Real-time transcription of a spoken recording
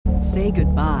Say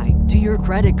goodbye to your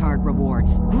credit card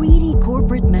rewards. Greedy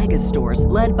corporate mega stores,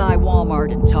 led by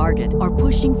Walmart and Target, are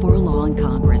pushing for a law in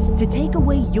Congress to take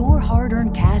away your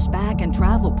hard-earned cash back and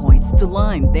travel points to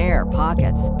line their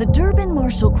pockets. The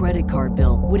Durbin-Marshall credit card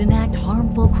bill would enact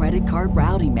harmful credit card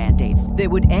routing mandates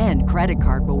that would end credit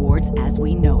card rewards as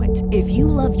we know it. If you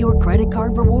love your credit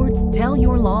card rewards, tell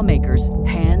your lawmakers,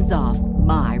 hands off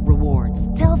my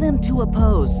rewards. Tell them to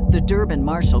oppose the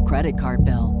Durbin-Marshall credit card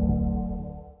bill.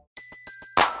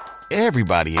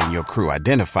 Everybody in your crew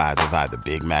identifies as either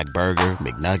Big Mac Burger,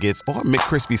 McNuggets, or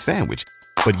McCrispy Sandwich.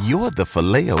 But you're the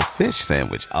Filet-O-Fish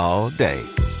Sandwich all day.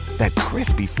 That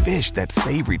crispy fish, that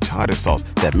savory tartar sauce,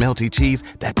 that melty cheese,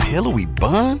 that pillowy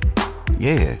bun.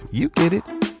 Yeah, you get it.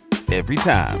 Every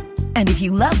time. And if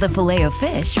you love the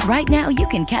Filet-O-Fish, right now you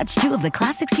can catch two of the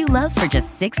classics you love for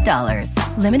just $6.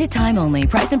 Limited time only.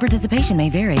 Price and participation may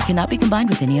vary. Cannot be combined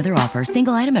with any other offer.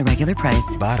 Single item at regular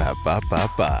price.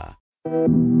 Ba-da-ba-ba-ba.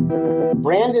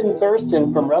 Brandon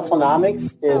Thurston from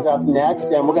Wrestlenomics is up next,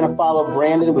 and we're going to follow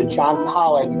Brandon with John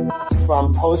Pollock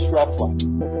from Post Wrestling.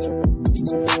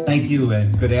 Thank you,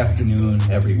 and good afternoon,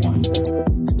 everyone.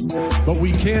 But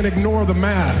we can't ignore the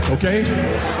math, okay?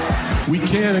 We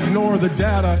can't ignore the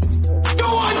data.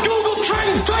 Go on Google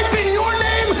Trends, type in your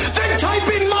name, then type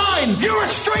in mine. You're a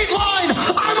straight line.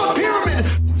 I'm a pyramid.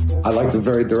 I like the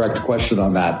very direct question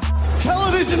on that.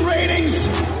 Television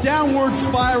ratings, downward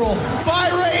spiral.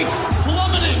 Buy rates,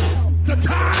 plummeting. The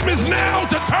time is now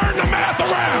to turn the math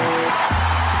around.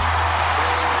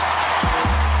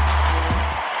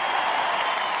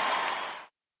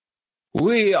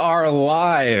 We are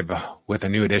live with a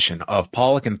new edition of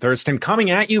Pollock and Thurston coming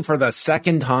at you for the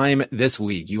second time this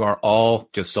week. You are all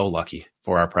just so lucky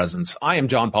for our presence. I am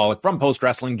John Pollock from Post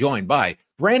Wrestling, joined by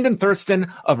Brandon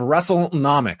Thurston of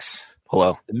Wrestlenomics.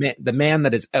 Hello. The man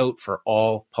that is out for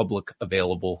all public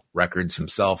available records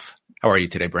himself. How are you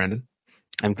today, Brandon?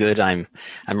 I'm good. I'm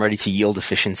ready to yield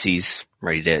efficiencies,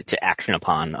 ready to action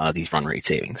upon these run rate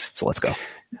savings. So let's go.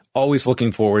 Always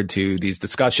looking forward to these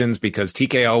discussions because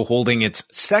TKO holding its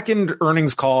second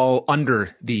earnings call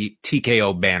under the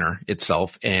TKO banner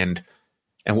itself. And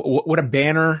what a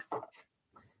banner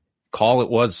call it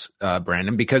was,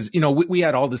 Brandon, because, you know, we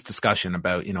had all this discussion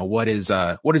about, you know, what is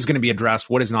going to be addressed,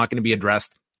 what is not going to be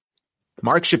addressed.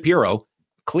 Mark Shapiro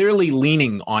clearly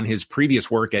leaning on his previous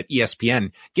work at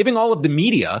ESPN, giving all of the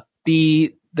media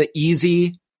the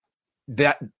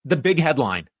big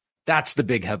headline. That's the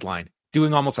big headline.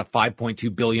 Doing almost a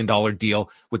 $5.2 billion deal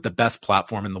with the best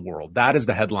platform in the world. That is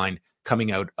the headline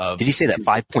coming out of. Did he say that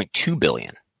 $5.2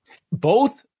 billion?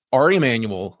 Both Ari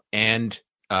Emanuel and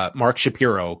Mark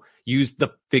Shapiro used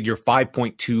the figure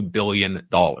 $5.2 billion.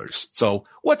 So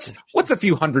what's a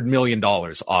few $100 million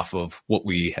off of what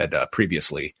we had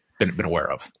previously been aware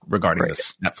of regarding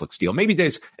this Netflix deal? Maybe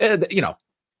there's,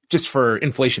 just for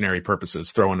inflationary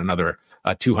purposes, throw in another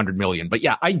 200 million. But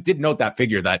yeah, I did note that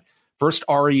figure that first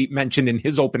Ari mentioned in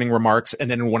his opening remarks,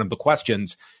 and then in one of the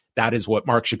questions, that is what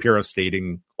Mark Shapiro is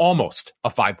stating, almost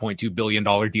a $5.2 billion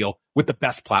deal with the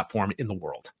best platform in the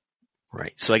world.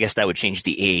 Right. So I guess that would change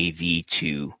the AAV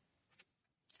to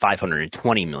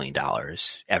 $520 million,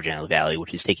 average annual value,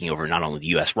 which is taking over not only the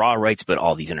U.S. Raw rights, but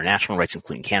all these international rights,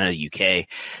 including Canada, UK,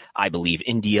 I believe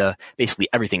India, basically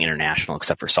everything international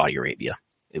except for Saudi Arabia.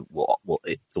 It will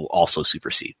also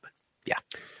supersede. But yeah.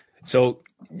 So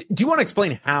do you want to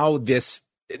explain how this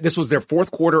was their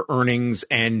fourth quarter earnings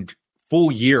and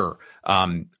full year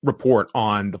report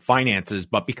on the finances,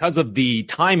 but because of the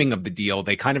timing of the deal,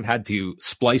 they kind of had to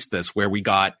splice this where we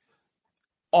got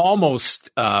almost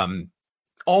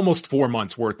 4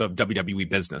 months worth of WWE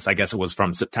business. I guess it was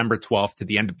from September 12th to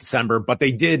the end of December, but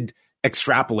they did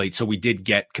extrapolate. So we did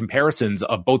get comparisons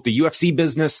of both the UFC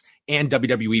business and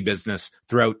WWE business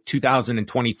throughout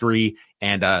 2023.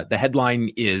 And the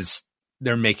headline is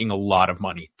they're making a lot of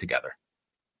money together.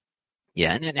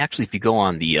 Yeah. And actually, if you go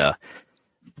on the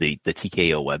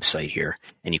TKO website here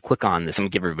and you click on this, I'm gonna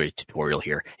give everybody a tutorial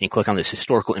here, and you click on this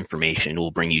historical information, it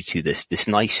will bring you to this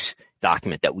nice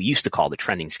document that we used to call the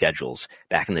trending schedules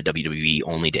back in the WWE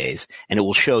only days. And it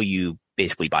will show you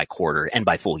basically by quarter and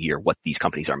by full year what these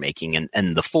companies are making,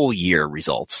 and the full year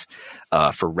results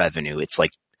for revenue. It's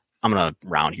like, I'm going to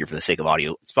round here for the sake of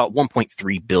audio. It's about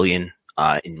 1.3 billion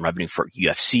in revenue for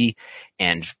UFC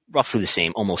and roughly the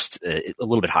same, almost a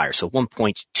little bit higher. So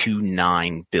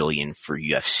 1.29 billion for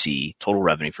UFC total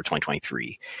revenue for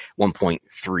 2023,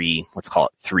 1.3, let's call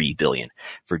it 3 billion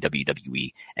for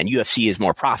WWE. And UFC is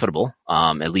more profitable,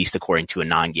 at least according to a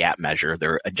non-GAAP measure.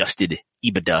 Their adjusted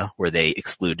EBITDA, where they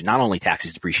exclude not only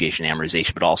taxes, depreciation,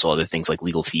 amortization, but also other things like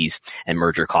legal fees and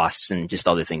merger costs and just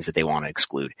other things that they want to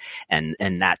exclude. And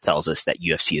that tells us that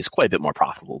UFC is quite a bit more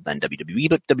profitable than WWE,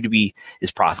 but WWE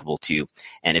is profitable too.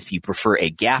 And if you prefer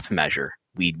a GAAP measure,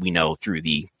 we know through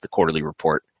the quarterly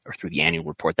report or through the annual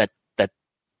report that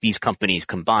these companies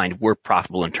combined were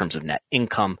profitable in terms of net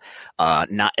income,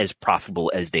 not as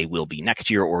profitable as they will be next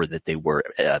year or that they were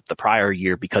the prior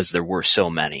year, because there were so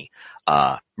many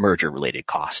merger-related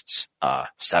costs.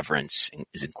 Severance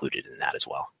is included in that as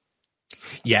well.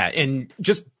 Yeah, and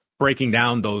just breaking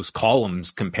down those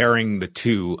columns, comparing the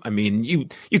two, I mean, you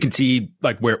can see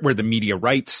like where the media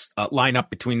rights line up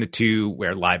between the two,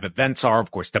 where live events are. Of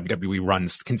course, WWE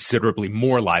runs considerably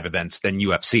more live events than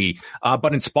UFC.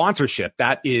 But in sponsorship,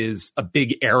 that is a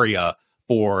big area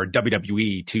for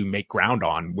WWE to make ground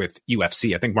on with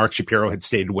UFC. I think Mark Shapiro had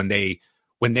stated when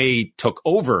they took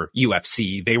over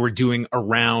UFC, they were doing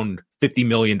around $50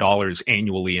 million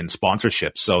annually in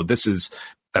sponsorship. So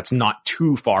that's not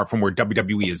too far from where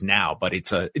WWE is now, but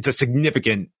it's a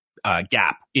significant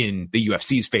gap in the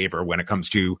UFC's favor when it comes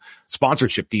to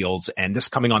sponsorship deals. And this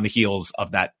coming on the heels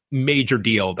of that major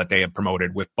deal that they have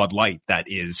promoted with Bud Light, that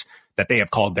they have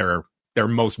called their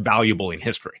most valuable in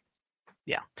history.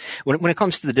 Yeah. When it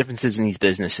comes to the differences in these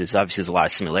businesses, obviously there's a lot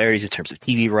of similarities in terms of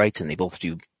TV rights, and they both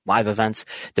do live events.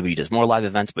 WWE does more live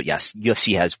events, but yes,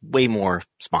 UFC has way more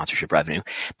sponsorship revenue.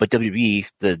 But WWE,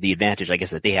 the advantage, I guess,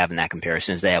 that they have in that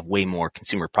comparison is they have way more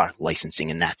consumer product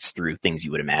licensing, and that's through things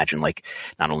you would imagine, like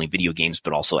not only video games,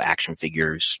 but also action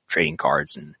figures, trading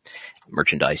cards, and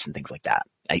merchandise and things like that.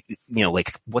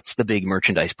 Like what's the big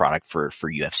merchandise product for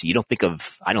UFC? I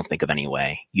don't think of any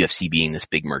way UFC being this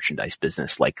big merchandise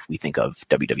business like we think of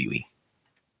WWE.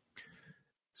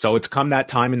 So it's come that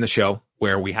time in the show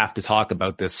where we have to talk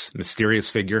about this mysterious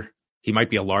figure. He might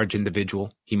be a large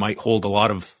individual. He might hold a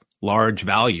lot of large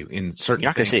value in certain. You're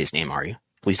not going to say his name, are you?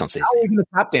 Please don't say his name. How are you going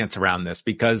to tap dance around this?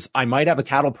 Because I might have a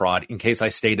cattle prod in case I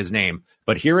state his name.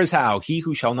 But here is how he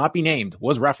who shall not be named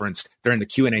was referenced during the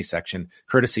Q&A section,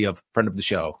 courtesy of friend of the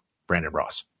show, Brandon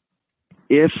Ross.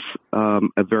 If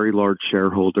a very large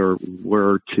shareholder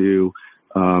were to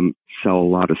sell a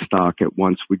lot of stock at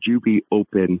once, would you be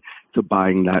open to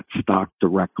buying that stock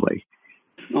directly?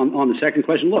 On the second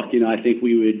question, look, I think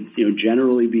we would,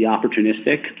 generally be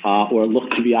opportunistic or look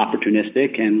to be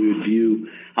opportunistic, and we would view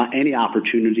any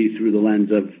opportunity through the lens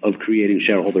of creating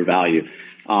shareholder value.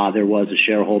 There was a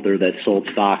shareholder that sold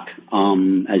stock.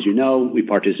 As you know, we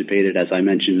participated, as I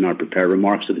mentioned in our prepared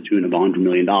remarks, to the tune of $100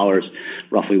 million,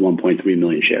 roughly 1.3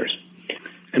 million shares.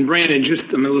 And Brandon,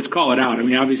 let's call it out. I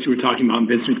mean, obviously we're talking about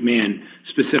Vince McMahon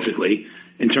specifically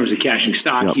in terms of cashing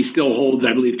stock. Yep. He still holds,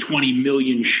 I believe, 20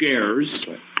 million shares.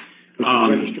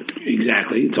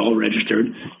 Exactly. It's all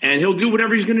registered. And he'll do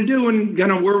whatever he's going to do. And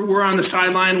we're on the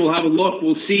sideline. We'll have a look.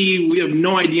 We'll see. We have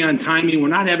no idea on timing. We're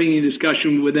not having any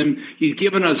discussion with him. He's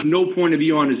given us no point of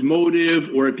view on his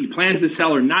motive, or if he plans to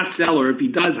sell or not sell, or if he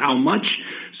does, how much.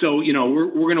 So,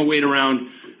 we're going to wait around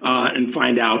and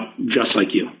find out, just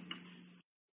like you.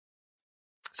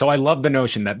 So I love the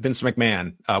notion that Vince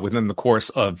McMahon, within the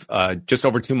course of just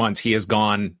over 2 months, he has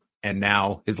gone, and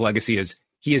now his legacy is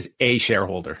he is a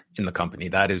shareholder in the company.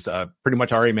 That is pretty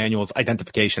much Ari Emanuel's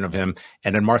identification of him.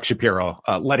 And then Mark Shapiro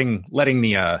letting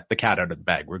the cat out of the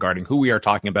bag regarding who we are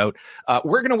talking about.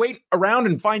 We're going to wait around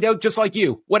and find out, just like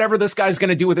you. Whatever this guy's going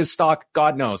to do with his stock,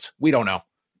 God knows. We don't know.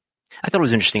 I thought it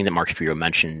was interesting that Mark Shapiro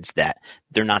mentioned that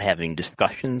they're not having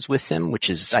discussions with him,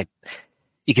 which is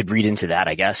you could read into that,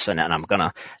 I guess, and I'm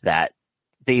that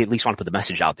they at least want to put the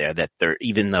message out there that they're,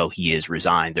 even though he is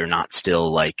resigned, they're not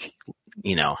still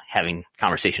having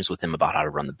conversations with him about how to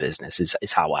run the business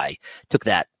is how I took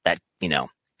that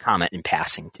comment in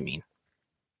passing to mean.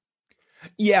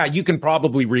 Yeah, you can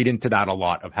probably read into that a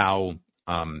lot of how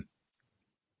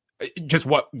just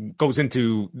what goes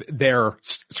into their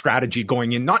strategy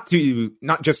going in, not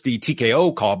just the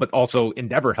TKO call, but also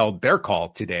Endeavor held their call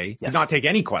today. Yes. Did not take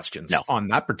any questions on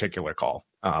that particular call,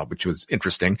 which was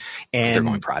interesting. And they're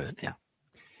going private. Yeah.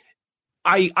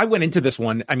 I went into this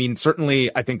one. I mean, certainly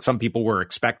I think some people were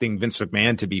expecting Vince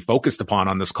McMahon to be focused upon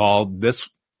on this call. This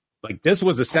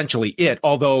was essentially it.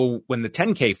 Although when the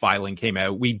 10K filing came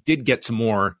out, we did get some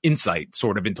more insight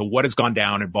sort of into what has gone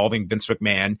down involving Vince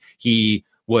McMahon.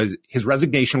 His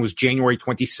resignation was January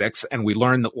 26th, and we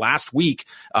learned that last week,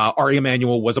 Ari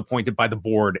Emanuel was appointed by the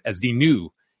board as the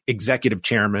new executive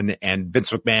chairman, and Vince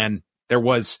McMahon there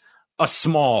was a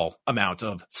small amount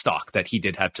of stock that he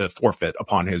did have to forfeit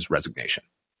upon his resignation.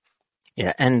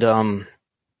 Yeah, and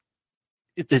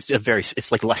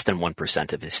it's like less than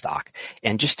 1% of his stock.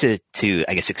 And just to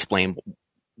I guess explain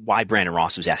why Brandon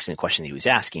Ross was asking the question that he was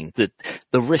asking,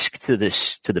 the risk to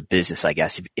the business, I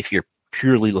guess, if you're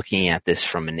purely looking at this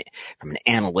from an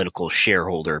analytical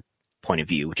shareholder point of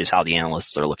view, which is how the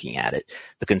analysts are looking at it,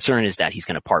 the concern is that he's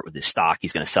going to part with his stock,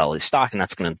 he's going to sell his stock, and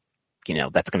that's going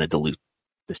to dilute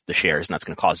the shares, and that's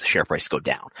going to cause the share price to go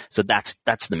down. So that's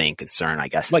the main concern, I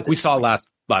guess. Like we saw last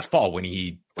fall when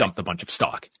he dumped a bunch of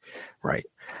stock. Right.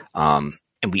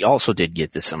 And we also did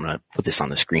get this. I'm going to put this on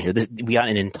the screen here. We got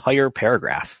an entire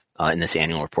paragraph in this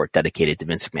annual report dedicated to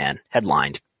Vince McMahon,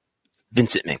 headlined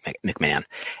Vincent McMahon.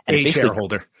 And a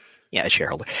shareholder. Yeah, a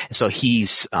shareholder. And so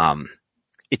he's,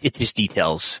 it just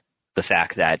details the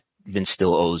fact that Vince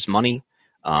still owes money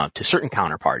to certain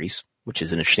counterparties, which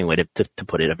is an interesting way to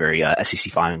put it, a very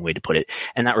SEC filing way to put it.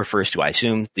 And that refers to, I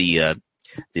assume, the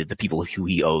people who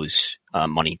he owes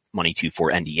money to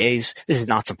for NDAs. This is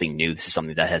not something new. This is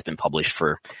something that has been published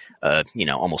for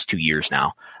almost 2 years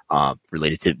now,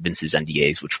 related to Vince's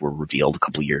NDAs, which were revealed a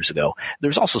couple of years ago.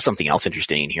 There's also something else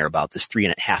interesting in here about this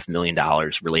 $3.5 million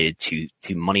related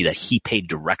to money that he paid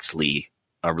directly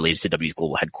related to W's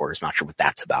global headquarters. Not sure what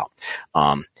that's about.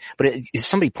 But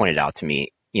somebody pointed out to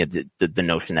me, the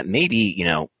notion that maybe,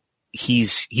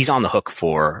 he's on the hook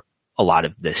for a lot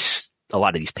of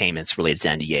these payments related to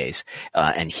NDAs,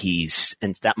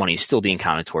 and that money is still being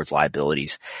counted towards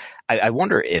liabilities. I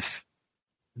wonder if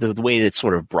the way that's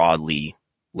sort of broadly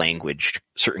languaged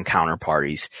certain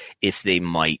counterparties, if they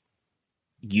might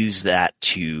use that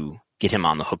to get him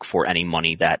on the hook for any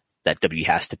money that W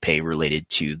has to pay related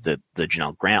to the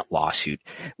Janelle Grant lawsuit,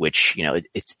 which,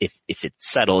 it's if it's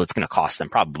settled, it's going to cost them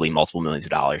probably multiple millions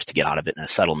of dollars to get out of it in a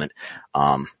settlement.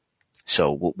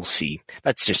 So we'll see.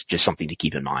 That's just something to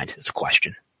keep in mind. It's a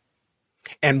question.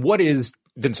 And what is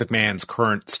Vince McMahon's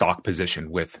current stock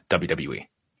position with WWE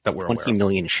that we're aware of? 20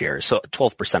 million shares, so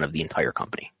 12% of the entire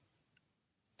company.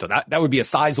 So that would be a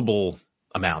sizable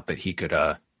amount that he could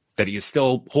that he is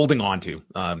still holding on to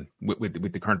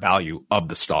with the current value of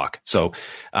the stock. So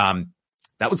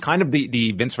that was kind of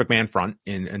the Vince McMahon front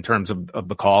in terms of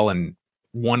the call, and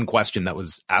one question that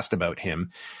was asked about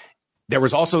him. There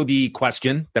was also the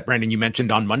question that, Brandon, you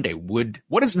mentioned on Monday.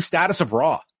 What is the status of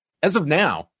Raw? As of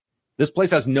now, this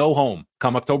place has no home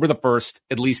come October the 1st,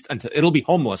 at least until it'll be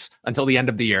homeless until the end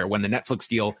of the year when the Netflix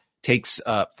deal takes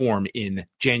form in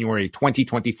January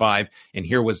 2025. And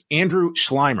here was Andrew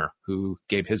Schleimer, who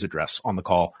gave his address on the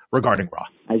call regarding Raw.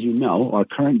 As you know, our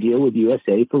current deal with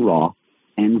USA for Raw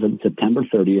ends on September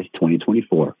 30th,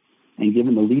 2024. And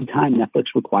given the lead time Netflix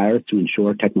requires to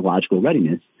ensure technological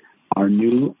readiness, our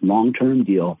new long-term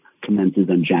deal commences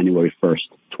on January 1st,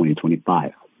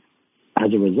 2025.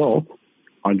 As a result,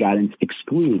 our guidance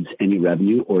excludes any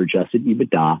revenue or adjusted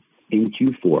EBITDA in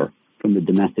Q4 from the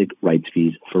domestic rights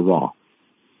fees for Raw.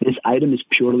 This item is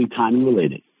purely timing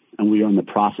related, and we are in the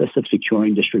process of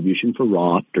securing distribution for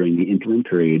Raw during the interim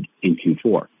period in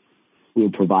Q4. We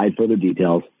will provide further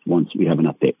details once we have an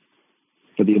update.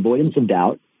 For the avoidance of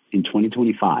doubt, in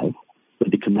 2025, with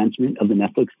the commencement of the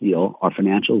Netflix deal, our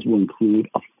financials will include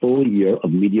a full year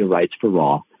of media rights for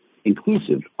Raw,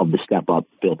 inclusive of the step-up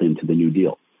built into the new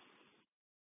deal.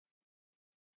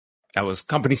 That was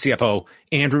company CFO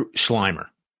Andrew Schleimer.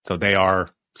 So they are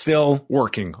still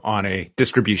working on a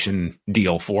distribution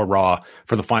deal for Raw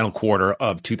for the final quarter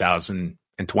of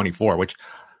 2024, which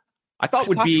I thought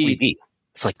would be.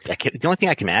 It's like the only thing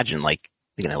I can imagine, like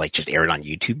they're gonna just air it on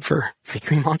YouTube for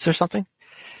 3 months or something.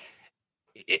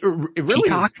 It really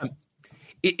is.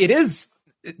 It is,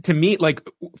 to me, like,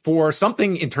 for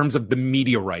something in terms of the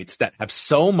media rights that have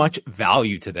so much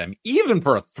value to them, even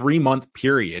for a 3-month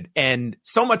period. And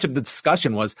so much of the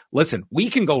discussion was, listen, we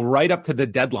can go right up to the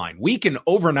deadline. We can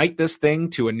overnight this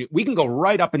thing we can go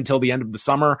right up until the end of the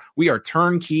summer. We are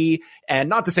turnkey. And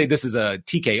not to say this is a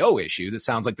TKO issue. This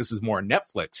sounds like this is more a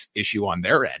Netflix issue on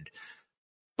their end.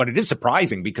 But it is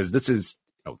surprising because this is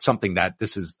something that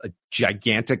this is a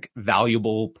gigantic,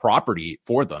 valuable property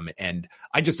for them. And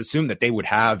I just assumed that they would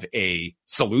have a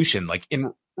solution like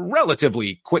in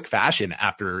relatively quick fashion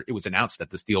after it was announced that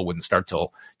this deal wouldn't start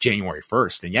till January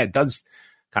 1st. And yeah, it does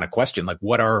kind of question, like,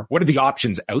 what are the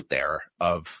options out there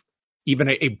of even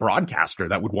a broadcaster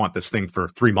that would want this thing for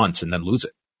 3 months and then lose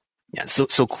it? Yeah,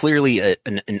 so clearly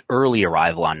an early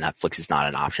arrival on Netflix is not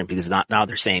an option, because now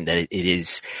they're saying that it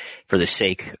is for the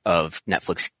sake of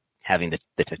Netflix having the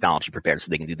technology prepared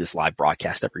so they can do this live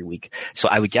broadcast every week. So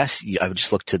I would guess I would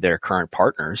just look to their current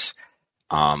partners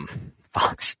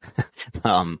Fox,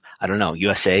 I don't know,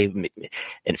 USA. And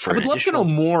I would love to know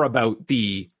more about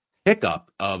the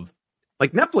hiccup of,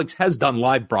 like, Netflix has done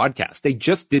live broadcasts. They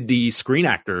just did the Screen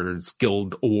Actors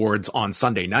Guild Awards on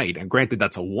Sunday night. And granted,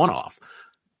 that's a one-off.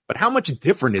 But how much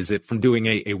different is it from doing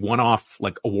a one-off,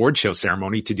 like, award show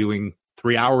ceremony to doing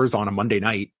 3 hours on a Monday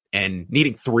night and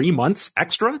needing 3 months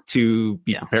extra to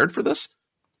be prepared for this?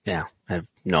 Yeah, I have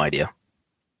no idea.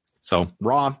 So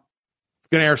Raw, it's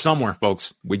going to air somewhere,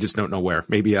 folks. We just don't know where.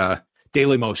 Maybe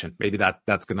Daily Motion. Maybe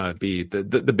that's going to be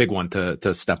the big one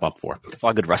to step up for. It's a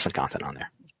lot of good wrestling content on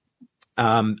there.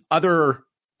 Other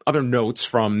notes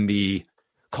from the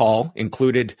call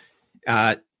included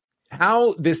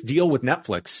how this deal with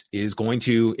Netflix is going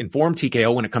to inform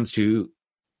TKO when it comes to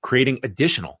creating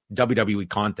additional WWE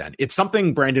content. It's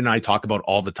something Brandon and I talk about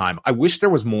all the time. I wish there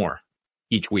was more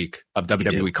each week of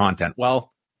WWE content.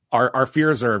 Well, our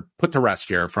fears are put to rest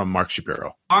here from Mark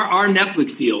Shapiro. Our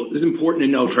Netflix deal is important to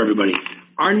note for everybody.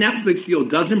 Our Netflix deal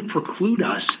doesn't preclude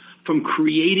us from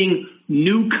creating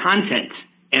new content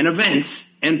and events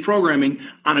and programming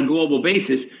on a global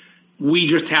basis. We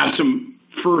just have some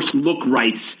first look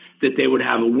rights that they would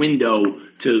have a window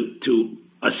to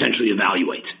essentially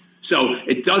evaluate. So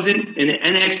it doesn't, in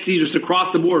NXT, just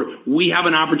across the board, we have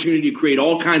an opportunity to create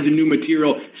all kinds of new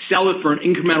material, sell it for an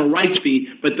incremental rights fee,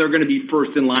 but they're going to be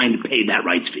first in line to pay that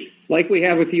rights fee. Like we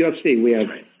have with the UFC. We have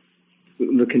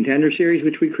the Contender Series,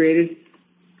 which we created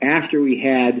after we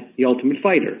had the Ultimate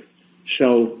Fighter.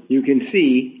 So you can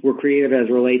see we're creative as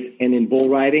it relates. And in bull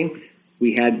riding,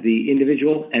 we had the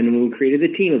individual, and then we created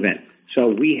the team event. So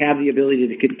we have the ability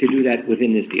to do that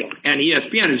within this deal. And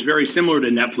ESPN is very similar to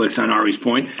Netflix on Ari's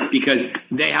point, because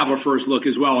they have a first look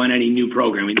as well on any new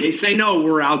programming. They say, no,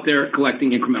 we're out there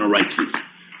collecting incremental rights fees.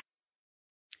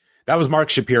 That was Mark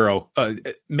Shapiro.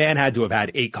 Man had to have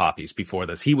had 8 coffees before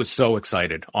this. He was so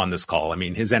excited on this call. I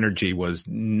mean, his energy was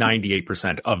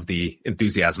 98% of the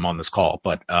enthusiasm on this call.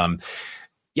 But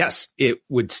yes, it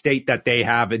would state that they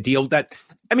have a deal that,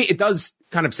 I mean, it does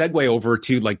kind of segue over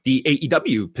to like the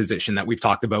AEW position that we've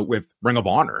talked about with Ring of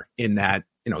Honor, in that,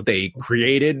 you know, they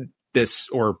created this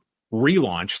or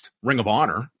relaunched Ring of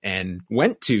Honor and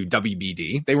went to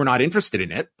WBD. They were not interested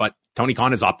in it, but Tony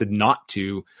Khan has opted not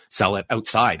to sell it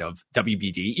outside of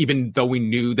WBD, even though we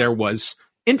knew there was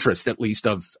interest, at least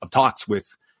of talks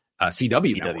with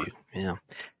CW. Network. Yeah.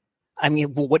 I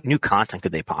mean, well, what new content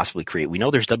could they possibly create? We know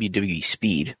there's WWE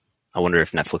Speed. I wonder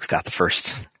if Netflix got the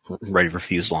first right of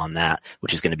refusal on that,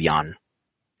 which is going to be on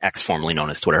X, formerly known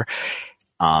as Twitter.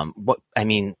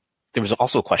 There was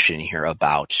also a question in here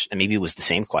about, and maybe it was the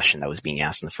same question that was being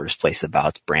asked in the first place,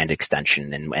 about brand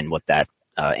extension, and what that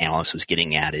analyst was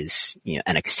getting at is, you know,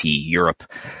 NXT Europe,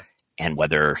 and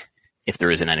whether, if there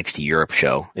is an NXT Europe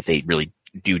show, if they really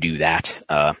do that,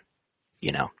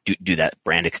 do that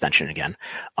brand extension again,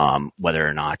 whether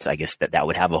or not, I guess that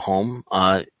would have a home.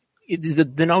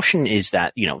 The notion is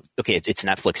that, you know, okay, it's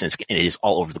Netflix, and it is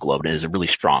all over the globe, and it is a really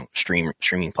strong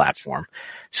streaming platform.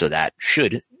 So that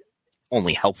should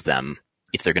only help them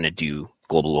if they're going to do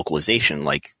global localization,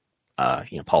 like,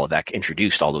 Paul Levesque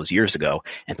introduced all those years ago,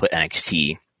 and put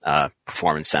NXT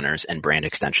performance centers and brand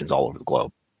extensions all over the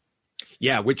globe.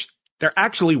 Yeah, which there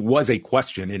actually was a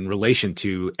question in relation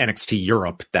to NXT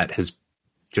Europe that has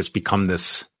just become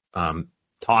this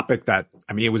topic that,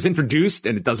 I mean, it was introduced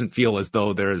and it doesn't feel as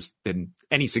though there's been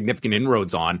any significant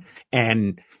inroads on.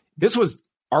 And this was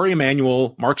Ari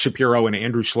Emanuel, Mark Shapiro, and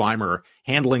Andrew Schleimer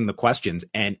handling the questions.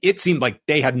 And it seemed like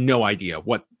they had no idea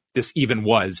what this even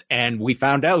was. And we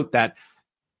found out that,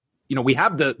 you know, we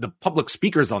have the public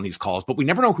speakers on these calls, but we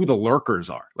never know who the lurkers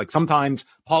are. Like, sometimes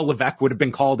Paul Levesque would have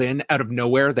been called in out of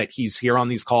nowhere, that he's here on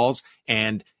these calls.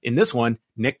 And in this one,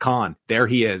 Nick Khan, there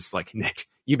he is. Like, Nick,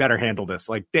 you better handle this.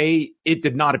 Like, it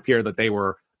did not appear that they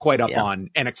were quite up on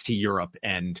NXT Europe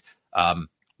and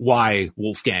why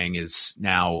Wolfgang is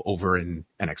now over in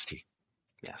NXT.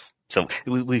 Yes. So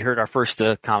we heard our first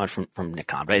comment from Nick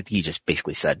Khan, but he just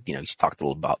basically said, you know, he's talked a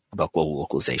little about global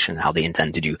localization, how they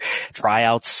intend to do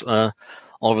tryouts all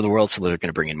over the world, so they're going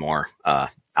to bring in more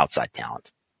outside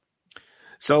talent.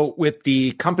 So with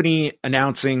the company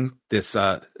announcing this,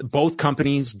 both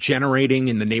companies generating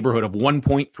in the neighborhood of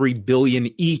 $1.3 billion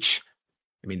each,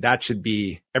 I mean, that should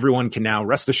be, everyone can now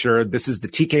rest assured this is the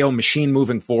TKO machine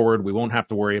moving forward. We won't have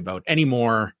to worry about any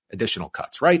more additional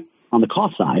cuts, right? On the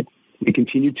cost side, we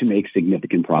continue to make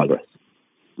significant progress.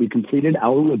 We completed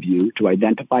our review to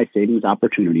identify savings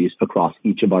opportunities across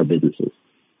each of our businesses.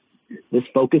 This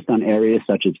focused on areas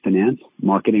such as finance,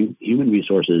 marketing, human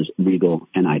resources, legal,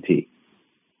 and IT.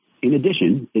 In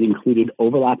addition, it included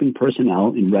overlapping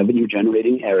personnel in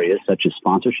revenue-generating areas such as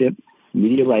sponsorship,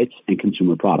 media rights, and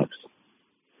consumer products.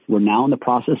 We're now in the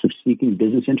process of seeking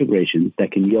business integrations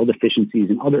that can yield efficiencies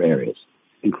in other areas,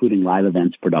 including live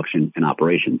events, production, and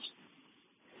operations.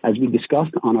 As we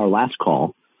discussed on our last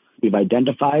call, we've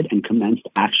identified and commenced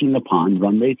actioning upon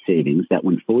run rate savings that,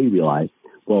 when fully realized,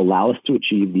 will allow us to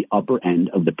achieve the upper end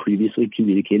of the previously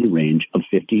communicated range of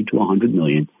 $50 to $100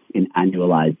 million in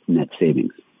annualized net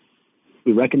savings.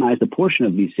 We recognized a portion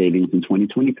of these savings in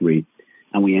 2023,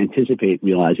 and we anticipate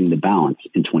realizing the balance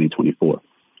in 2024.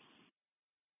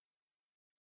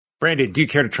 Brandon, do you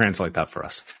care to translate that for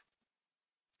us?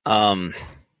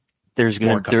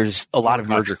 There's a lot of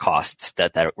merger costs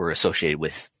that were associated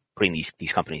with putting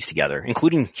these companies together,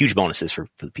 including huge bonuses for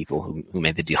the people who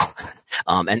made the deal,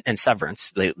 and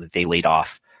severance. They laid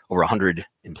off over 100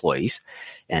 employees,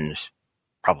 and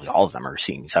probably all of them are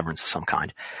receiving severance of some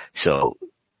kind. So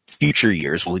future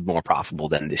years will be more profitable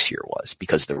than this year was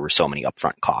because there were so many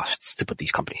upfront costs to put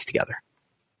these companies together.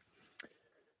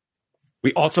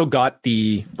 We also got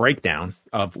the breakdown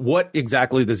of what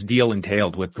exactly this deal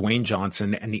entailed with Dwayne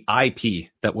Johnson and the IP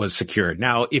that was secured.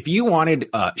 Now, if you wanted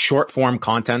short form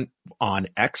content on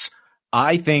X,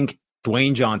 I think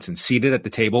Dwayne Johnson seated at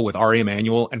the table with Ari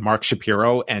Emanuel and Mark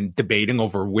Shapiro and debating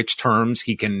over which terms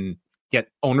he can get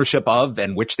ownership of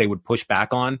and which they would push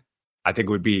back on, I think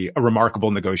it would be a remarkable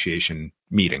negotiation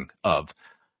meeting of,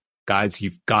 guys,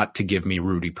 you've got to give me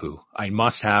Rudy Poo. I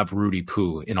must have Rudy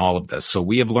Poo in all of this. So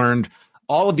we have learned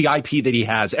all of the IP that he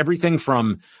has, everything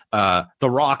from The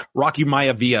Rock, Rocky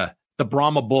Maivia, the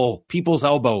Brahma Bull, People's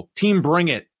Elbow, Team Bring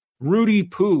It, Rudy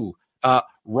Poo,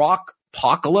 Rock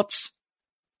Apocalypse,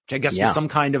 which I guess was some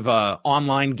kind of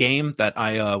online game that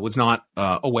I was not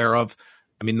aware of.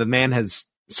 I mean, the man has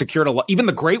secured a lot. Even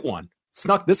the great one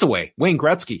snuck this away. Wayne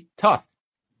Gretzky, tough.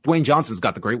 Dwayne Johnson's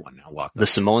got the great one now. Locked. The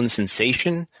Samoan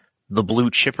Sensation, the Blue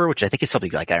Chipper, which I think is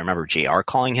something like I remember JR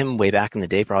calling him way back in the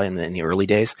day, probably in the early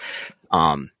days.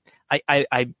 I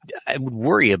would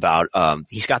worry about,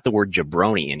 he's got the word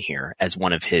jabroni in here as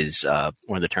one of his,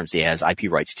 one of the terms he has IP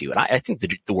rights to. And I think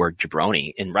the word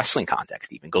jabroni in wrestling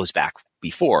context even goes back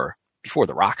before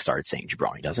The Rock started saying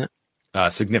jabroni, doesn't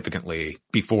it? Significantly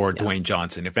before Dwayne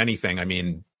Johnson. If anything, I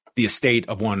mean, the estate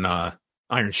of one,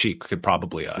 Iron Sheik could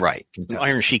probably, right. Contest.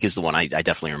 Iron Sheik is the one I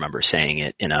definitely remember saying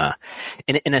it in a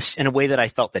way that I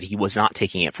felt that he was not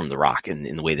taking it from The Rock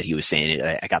in the way that he was saying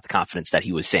it. I got the confidence that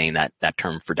he was saying that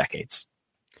term for decades.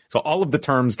 So all of the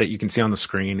terms that you can see on the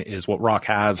screen is what Rock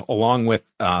has, along with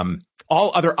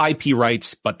all other IP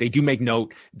rights, but they do make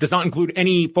note, does not include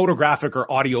any photographic or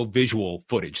audio visual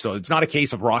footage. So it's not a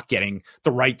case of Rock getting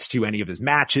the rights to any of his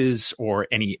matches or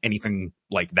anything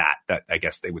like that I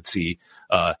guess they would see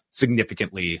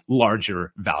significantly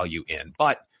larger value in.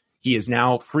 But he is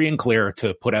now free and clear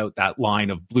to put out that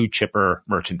line of Blue Chipper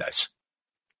merchandise.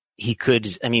 He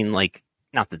could, I mean, like,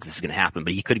 not that this is going to happen,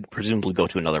 but he could presumably go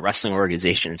to another wrestling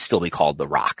organization and still be called The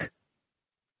Rock.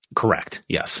 Correct.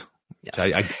 Yes.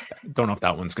 I don't know if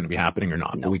that one's going to be happening or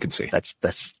not, but we could see.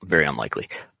 That's very unlikely.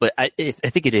 But I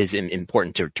think it is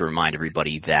important to remind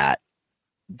everybody that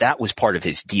was part of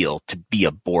his deal to be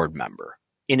a board member.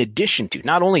 In addition to,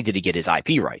 not only did he get his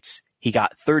IP rights, he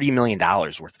got $30 million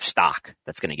worth of stock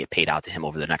that's going to get paid out to him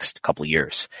over the next couple of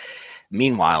years.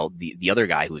 Meanwhile, the other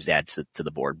guy who was added to the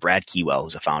board, Brad Keywell,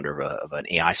 who's a founder of an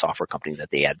AI software company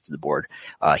that they added to the board,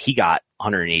 he got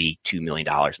 $182 million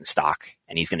in stock,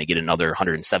 and he's going to get another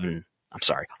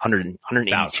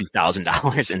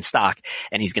 $182,000 in stock,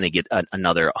 and he's going to get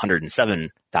another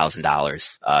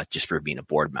 $107,000 just for being a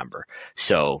board member.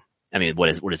 So, I mean, what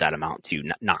does that amount to?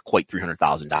 Not quite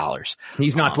 $300,000.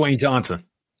 He's not Dwayne Johnson,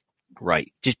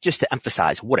 right? Just to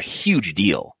emphasize what a huge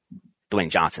deal Dwayne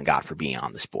Johnson got for being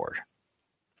on this board.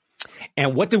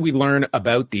 And what did we learn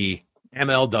about the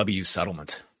MLW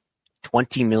settlement?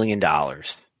 $20 million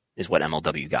is what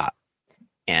MLW got.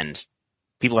 And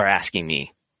people are asking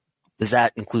me, does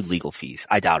that include legal fees?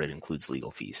 I doubt it includes legal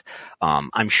fees.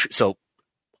 I'm sure. So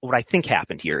what I think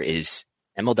happened here is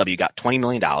MLW got $20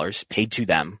 million paid to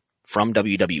them from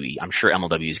WWE. I'm sure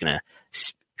MLW is going to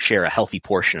share a healthy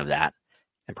portion of that,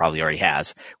 and probably already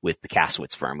has, with the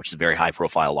Kasowitz firm, which is a very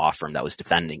high-profile law firm that was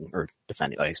prosecuting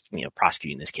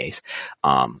this case,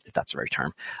 if that's the right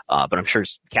term. But I'm sure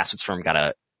Kasowitz firm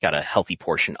got a healthy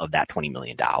portion of that $20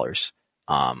 million,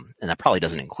 and that probably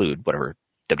doesn't include whatever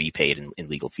W paid in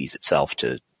legal fees itself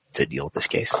to deal with this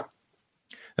case.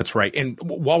 That's right. And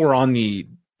while we're on the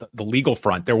legal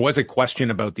front, there was a question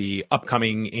about the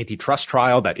upcoming antitrust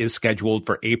trial that is scheduled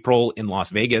for April in Las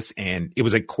Vegas. And it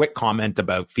was a quick comment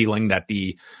about feeling that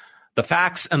the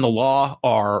facts and the law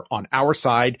are on our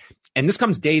side. And this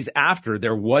comes days after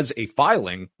there was a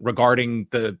filing regarding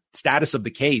the status of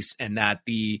the case, and that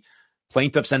the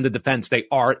plaintiffs and the defense, they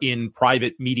are in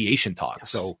private mediation talks.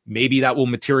 So maybe that will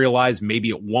materialize, maybe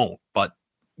it won't. But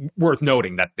worth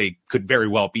noting that they could very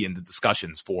well be in the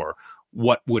discussions for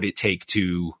what would it take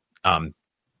to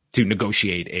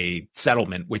negotiate a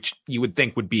settlement, which you would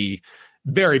think would be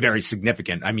very, very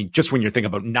significant. I mean, just when you're thinking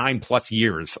about 9+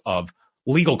 years of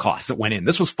legal costs that went in.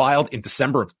 This was filed in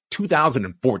December of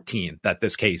 2014 that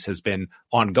this case has been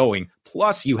ongoing.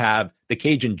 Plus you have the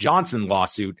Cage and Johnson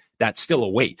lawsuit that still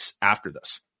awaits after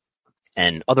this.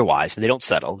 And otherwise, if they don't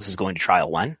settle, this is going to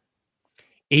trial when?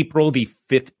 April the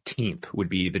 15th would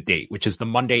be the date, which is the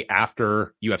Monday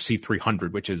after UFC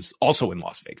 300, which is also in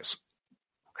Las Vegas.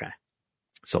 Okay.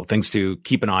 So things to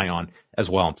keep an eye on as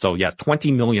well. So yeah,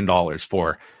 $20 million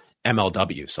for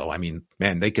MLW. So, I mean,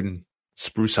 man, they can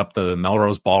spruce up the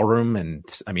Melrose Ballroom. And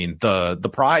I mean, the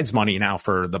prize money now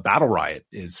for the Battle Riot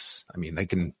is, I mean, they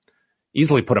can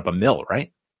easily put up $1 million,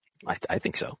 right? I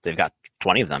think so. They've got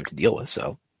 20 of them to deal with,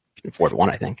 so you can afford one,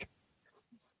 I think.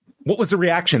 What was the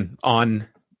reaction on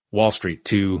Wall Street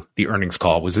to the earnings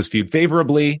call? Was this viewed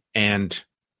favorably? And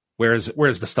where's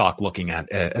the stock looking at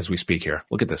as we speak here?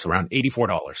 Look at this, around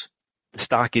 $84. The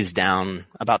stock is down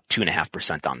about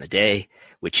 2.5% on the day,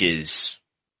 which is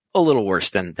a little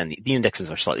worse than the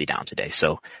indexes are slightly down today.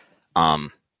 So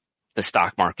the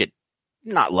stock market,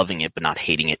 not loving it, but not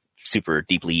hating it super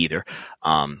deeply either.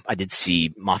 I did see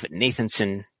Moffett and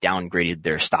Nathanson downgraded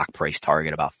their stock price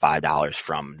target about $5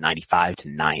 from 95 to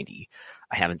 90.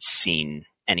 I haven't seen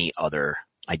any other.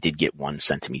 I did get one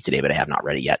sent to me today, but I have not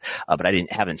read it yet. But I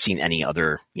haven't seen any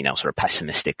other, sort of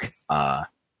pessimistic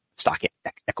stock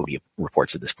equity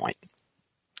reports at this point.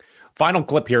 Final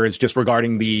clip here is just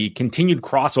regarding the continued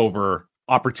crossover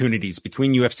opportunities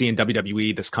between UFC and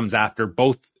WWE. This comes after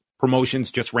both promotions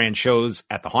just ran shows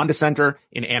at the Honda Center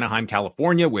in Anaheim,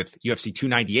 California with UFC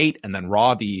 298 and then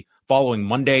Raw the following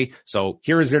Monday. So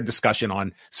here is their discussion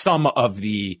on some of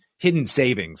the hidden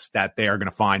savings that they are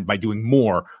going to find by doing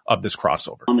more of this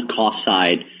crossover. On the cost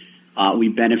side, we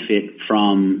benefit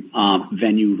from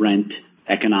venue rent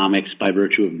economics by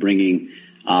virtue of bringing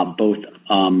both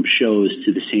shows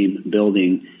to the same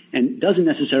building, and doesn't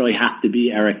necessarily have to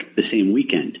be, Eric, the same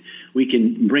weekend. We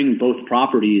can bring both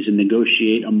properties and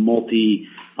negotiate a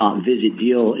multi-visit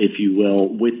deal, if you will,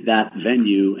 with that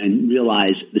venue and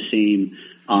realize the same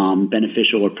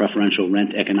beneficial or preferential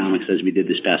rent economics as we did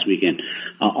this past weekend.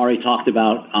 Ari talked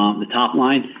about the top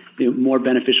line, more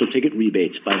beneficial ticket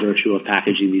rebates by virtue of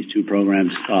packaging these two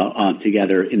programs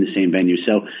together in the same venue.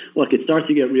 So, look, it starts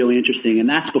to get really interesting, and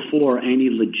that's before any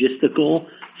logistical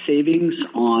savings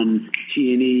on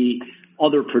T&E,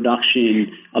 other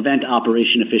production, event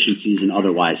operation efficiencies, and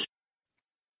otherwise.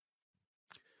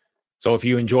 So if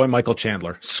you enjoy Michael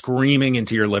Chandler screaming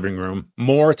into your living room,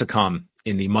 more to come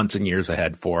in the months and years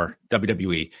ahead for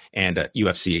WWE and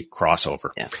UFC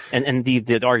crossover. Yeah. And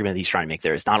the argument that he's trying to make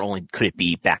there is not only could it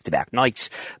be back-to-back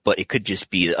nights, but it could just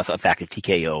be a fact of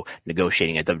TKO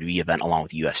negotiating a WWE event along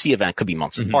with a UFC event. It could be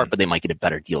months apart, but they might get a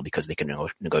better deal because they can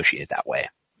negotiate it that way.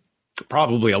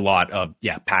 Probably a lot of,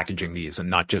 packaging these and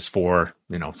not just for,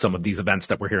 some of these events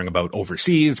that we're hearing about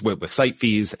overseas with site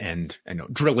fees and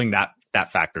drilling that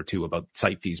factor too about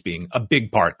site fees being a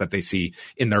big part that they see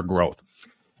in their growth.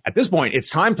 At this point,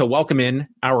 it's time to welcome in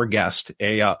our guest,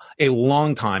 a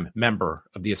longtime member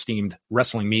of the esteemed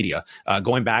wrestling media,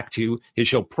 going back to his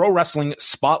show Pro Wrestling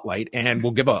Spotlight. And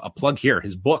we'll give a plug here.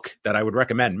 His book that I would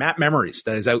recommend, Matt Memories,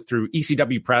 that is out through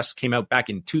ECW Press, came out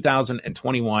back in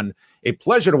 2021. A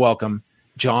pleasure to welcome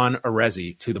John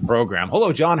Arezzi to the program.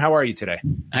 Hello, John. How are you today?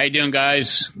 How you doing,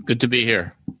 guys? Good to be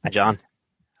here. Hi, John.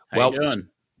 How you doing?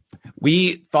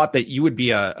 We thought that you would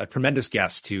be a tremendous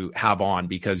guest to have on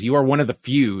because you are one of the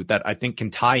few that I think can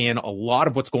tie in a lot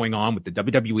of what's going on with the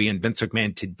WWE and Vince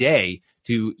McMahon today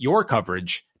to your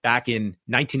coverage back in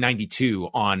 1992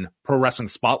 on Pro Wrestling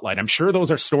Spotlight. I'm sure those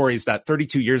are stories that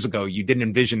 32 years ago you didn't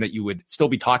envision that you would still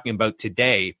be talking about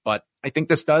today, but I think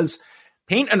this does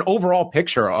paint an overall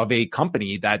picture of a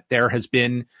company that there have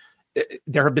been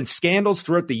scandals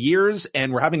throughout the years,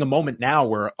 and we're having a moment now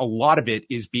where a lot of it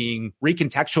is being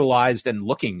recontextualized and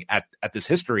looking at this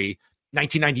history,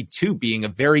 1992 being a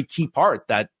very key part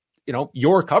that,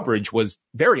 your coverage was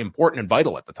very important and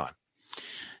vital at the time.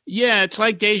 Yeah, it's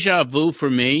like deja vu for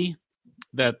me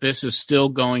that this is still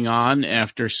going on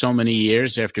after so many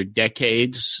years, after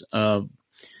decades of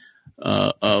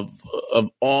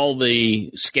all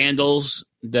the scandals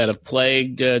that have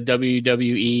plagued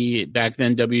WWE, back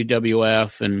then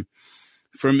WWF. And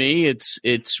for me,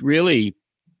 it's really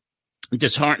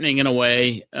disheartening in a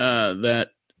way that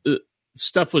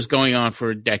stuff was going on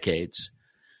for decades.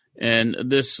 And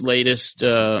this latest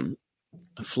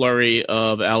flurry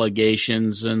of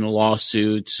allegations and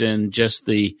lawsuits, and just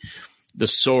the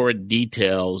sordid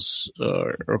details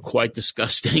are quite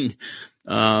disgusting.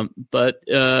 But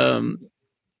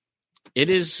it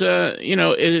is,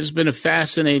 it has been a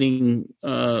fascinating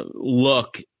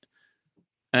look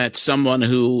at someone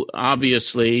who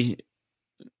obviously,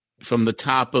 from the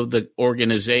top of the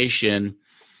organization,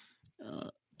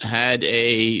 had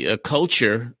a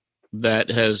culture that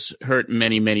has hurt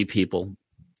many, many people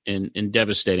in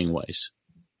devastating ways.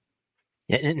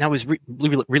 Yeah, and I was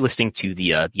re-listening to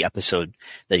the episode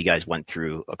that you guys went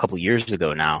through a couple of years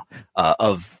ago now,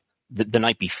 of the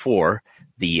night before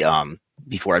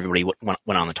before everybody went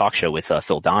on the talk show with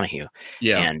Phil Donahue.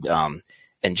 Yeah,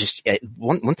 and just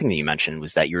one thing that you mentioned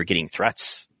was that you were getting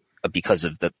threats because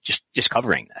of the just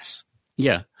covering this.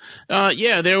 Yeah.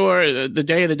 There were the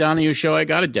day of the Donahue show, I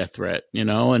got a death threat,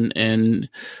 and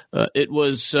it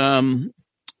was,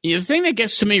 the thing that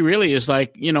gets to me really is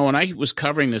like, when I was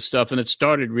covering this stuff, and it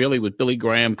started really with Billy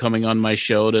Graham coming on my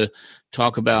show to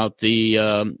talk about the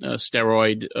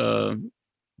steroid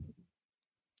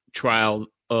trial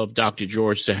of Dr.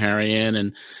 George Saharian,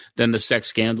 and then the sex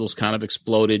scandals kind of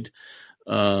exploded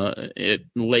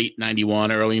late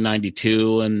 91, early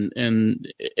 92, and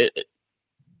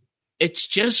it's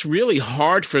just really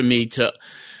hard for me to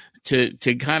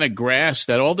kind of grasp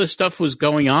that all this stuff was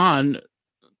going on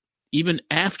even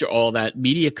after all that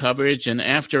media coverage and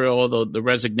after all the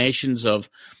resignations of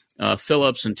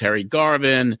Phillips and Terry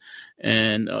Garvin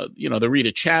and the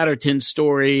Rita Chatterton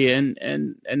story, and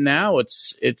now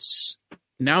it's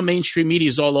now mainstream media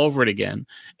is all over it again,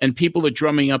 and people are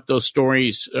drumming up those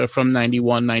stories from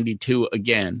 91, 92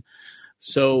 again.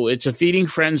 So it's a feeding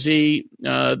frenzy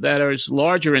that is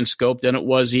larger in scope than it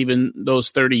was even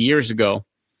those 30 years ago.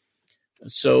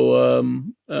 So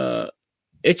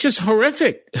it's just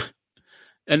horrific.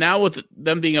 And now with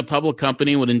them being a public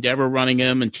company, with Endeavor running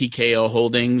them and TKO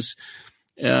Holdings,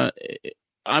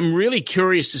 I'm really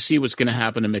curious to see what's going to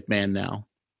happen to McMahon now.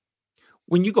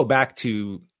 When you go back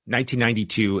to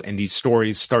 1992 and these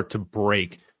stories start to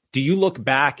break, do you look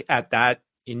back at that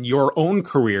in your own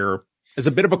career as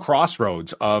a bit of a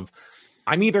crossroads of,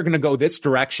 I'm either going to go this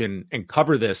direction and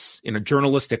cover this in a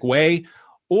journalistic way,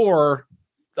 or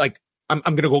like I'm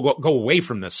going to go away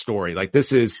from this story. Like,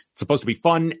 this is supposed to be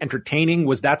fun, entertaining.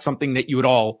 Was that something that you had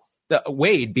all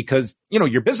weighed? Because,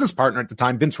 your business partner at the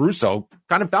time, Vince Russo,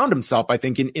 kind of found himself, I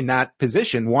think, in that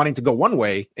position, wanting to go one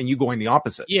way and you going the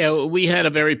opposite. Yeah, we had a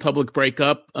very public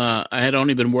breakup. I had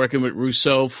only been working with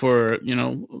Russo for,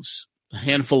 a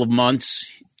handful of months.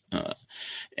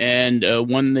 And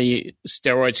when the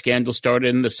steroid scandal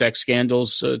started and the sex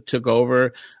scandals took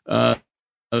over,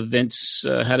 Vince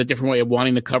had a different way of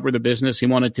wanting to cover the business. He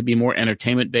wanted to be more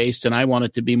entertainment-based, and I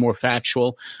wanted to be more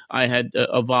factual. I had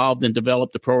evolved and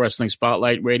developed the Pro Wrestling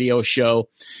Spotlight radio show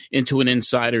into an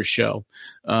insider show,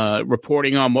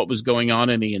 reporting on what was going on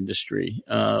in the industry,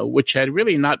 which had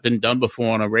really not been done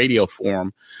before on a radio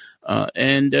forum.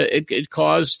 And it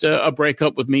caused a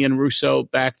breakup with me and Russo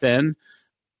back then.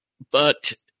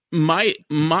 But my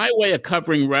way of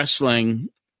covering wrestling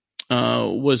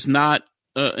was not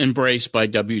embraced by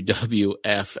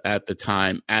WWF at the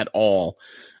time at all.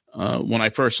 When I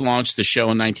first launched the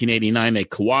show in 1989, they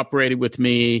cooperated with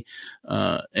me,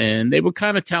 and they were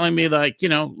kind of telling me, like,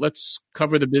 let's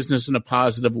cover the business in a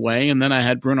positive way. And then I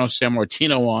had Bruno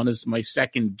Sammartino on as my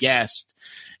second guest,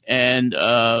 and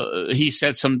he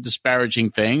said some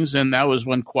disparaging things, and that was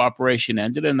when cooperation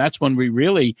ended. And that's when they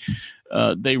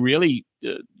really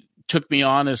took me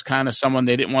on as kind of someone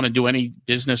they didn't want to do any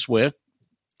business with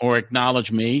or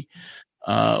acknowledge me,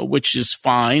 which is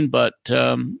fine. But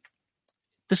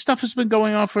this stuff has been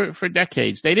going on for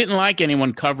decades. They didn't like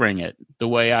anyone covering it the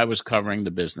way I was covering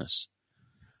the business.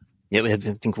 Yeah, I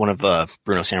think one of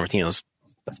Bruno Sammartino's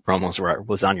best promos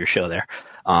was on your show there.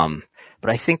 But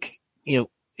I think,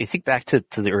 I think back to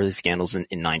the early scandals in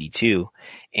 92,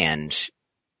 and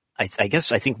I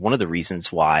think one of the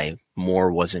reasons why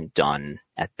more wasn't done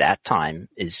at that time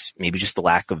is maybe just the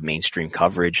lack of mainstream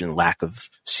coverage and lack of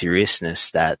seriousness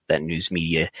that news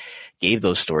media gave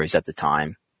those stories at the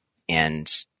time.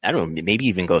 And I don't know, maybe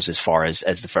even goes as far as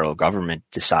the federal government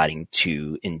deciding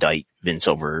to indict Vince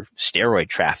over steroid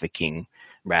trafficking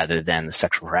rather than the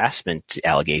sexual harassment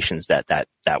allegations that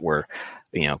were,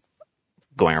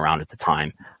 going around at the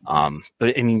time.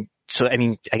 But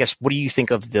I guess, what do you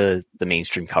think of the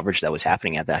mainstream coverage that was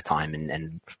happening at that time,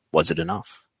 and was it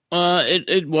enough?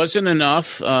 It wasn't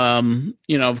enough.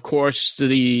 Of course,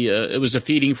 it was a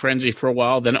feeding frenzy for a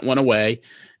while, then it went away,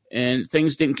 and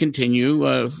things didn't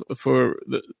continue for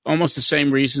almost the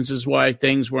same reasons as why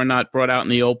things were not brought out in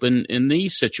the open in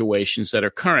these situations that are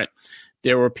current.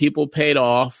 There were people paid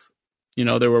off.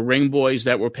 There were ring boys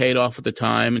that were paid off at the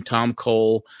time, and Tom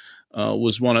Cole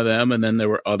was one of them, and then there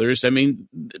were others. I mean,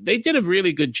 they did a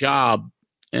really good job,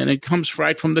 and it comes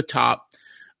right from the top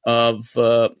of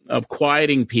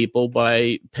quieting people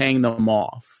by paying them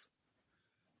off.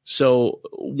 So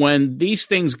when these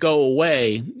things go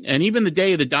away, and even the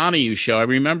day of the Donahue show, I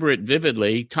remember it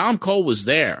vividly, Tom Cole was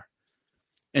there.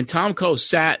 And Tom Cole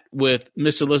sat with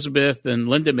Miss Elizabeth and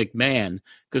Linda McMahon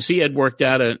because he had worked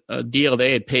out a deal.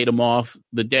 They had paid him off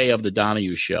the day of the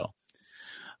Donahue show.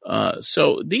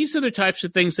 So these are the types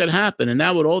of things that happen. And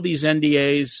now with all these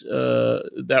NDAs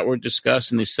that were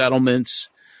discussed and the settlements,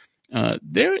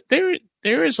 there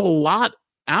is a lot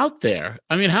out there.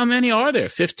 I mean, how many are there?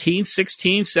 15,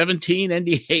 16, 17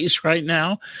 NDAs right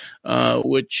now,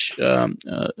 which,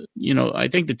 I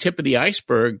think the tip of the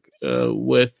iceberg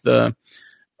with the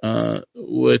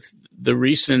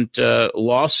recent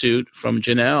lawsuit from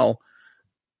Janelle,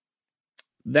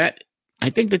 that I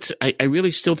think that's, I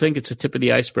really still think it's the tip of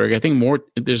the iceberg. I think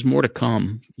there's more to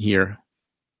come here.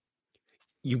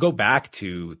 You go back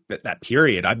to that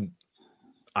period.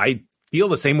 I feel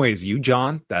the same way as you,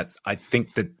 John, that I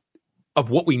think that of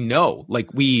what we know,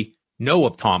 like we know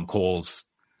of Tom Cole's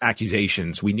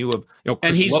accusations. We knew of,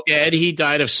 and he's dead. He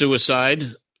died of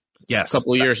suicide. Yes. A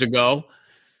couple of years ago.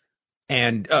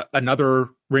 And another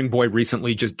ring boy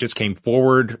recently just came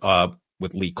forward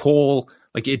with Lee Cole.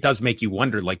 Like, it does make you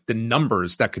wonder, like, the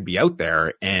numbers that could be out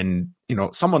there. And,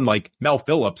 someone like Mel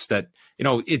Phillips that,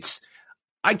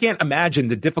 I can't imagine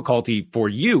the difficulty for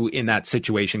you in that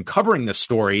situation covering the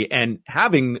story and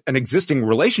having an existing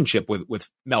relationship with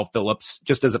Mel Phillips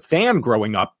just as a fan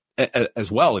growing up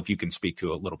as well, if you can speak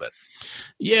to a little bit.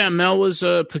 Yeah, Mel was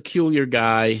a peculiar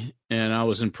guy, and I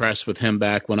was impressed with him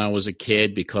back when I was a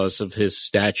kid because of his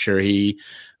stature. He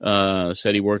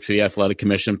said he worked for the Athletic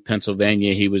Commission of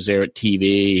Pennsylvania. He was there at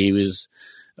TV. He was,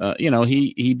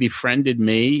 he befriended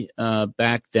me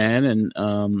back then, and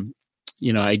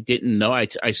I didn't know.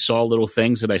 I saw little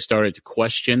things that I started to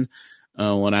question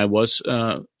when I was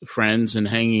friends and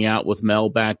hanging out with Mel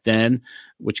back then,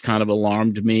 which kind of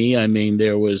alarmed me. I mean,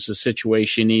 there was a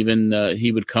situation even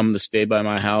he would come to stay by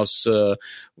my house,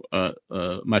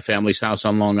 my family's house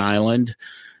on Long Island.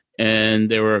 And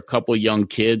there were a couple of young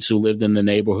kids who lived in the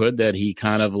neighborhood that he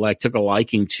kind of like took a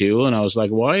liking to. And I was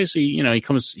like, why is he, he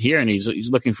comes here and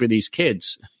he's looking for these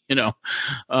kids,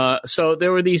 So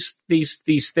there were these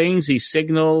things, these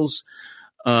signals,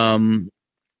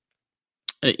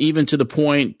 even to the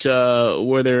point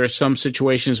where there are some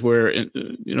situations where,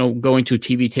 going to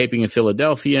TV taping in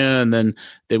Philadelphia, and then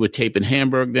they would tape in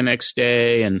Hamburg the next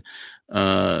day and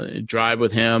drive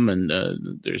with him. And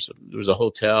there was a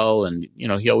hotel, and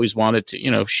he always wanted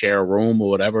to share a room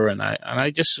or whatever. And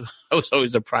I was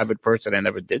always a private person. I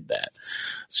never did that.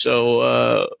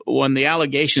 So when the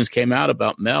allegations came out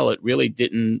about Mel, it really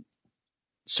didn't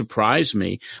surprise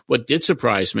me. What did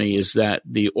surprise me is that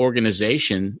the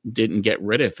organization didn't get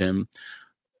rid of him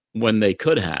when they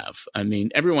could have. I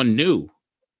mean, everyone knew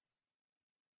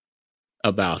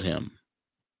about him.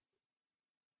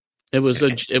 It was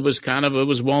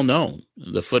well known,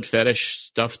 the foot fetish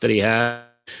stuff that he had.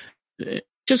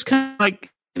 Just kind of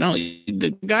like,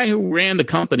 the guy who ran the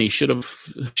company should have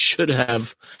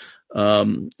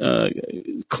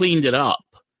cleaned it up,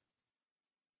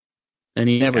 and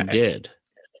he never did.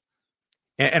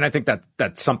 And I think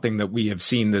that's something that we have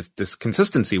seen this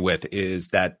consistency with, is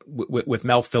that with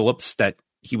Mel Phillips, that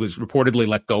he was reportedly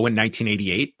let go in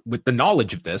 1988 with the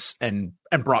knowledge of this and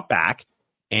brought back.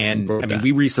 And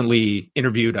we recently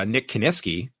interviewed Nick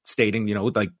Kiniski stating,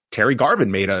 like Terry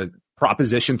Garvin made a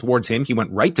proposition towards him. He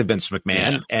went right to Vince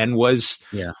McMahon and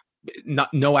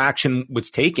no action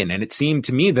was taken. And it seemed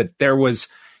to me that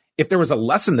if there was a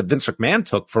lesson that Vince McMahon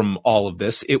took from all of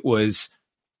this, it was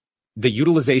the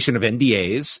utilization of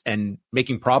NDAs and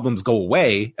making problems go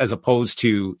away, as opposed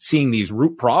to seeing these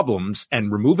root problems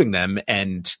and removing them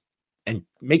and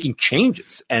making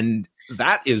changes. And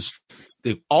that is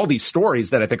all these stories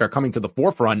that I think are coming to the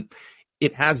forefront.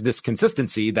 It has this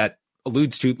consistency that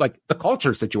alludes to like the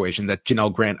culture situation that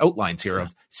Janelle Grant outlines here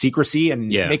of secrecy and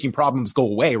making problems go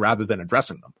away rather than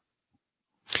addressing them.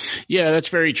 Yeah, that's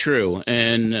very true.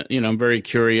 And, I'm very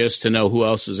curious to know who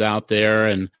else is out there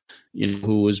and,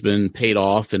 who has been paid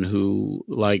off and who,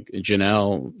 like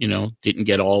Janelle, didn't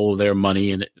get all of their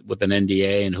money with an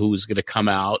NDA, and who's going to come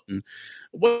out, and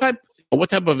what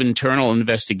type of internal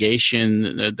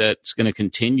investigation that's going to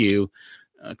continue.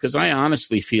 Because I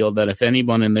honestly feel that if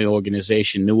anyone in the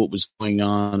organization knew what was going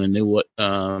on and knew what,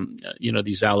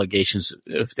 these allegations,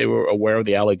 if they were aware of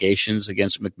the allegations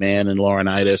against McMahon and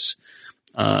Laurinaitis,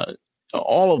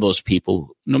 all of those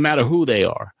people, no matter who they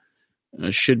are,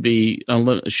 should be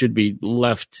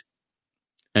left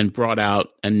and brought out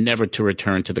and never to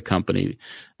return to the company.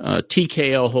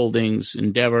 TKO Holdings,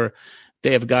 Endeavor,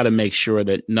 they have got to make sure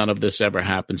that none of this ever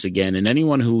happens again. And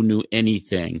anyone who knew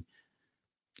anything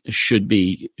should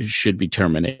be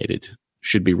terminated,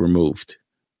 should be removed.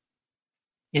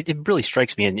 It really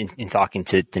strikes me in talking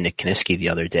to Nick Kiniski the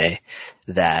other day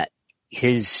that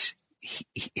his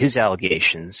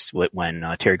allegations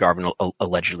when Terry Garvin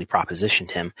allegedly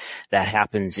propositioned him, that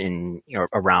happens in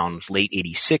around late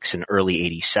 86 and early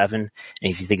 87.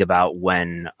 And if you think about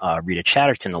when Rita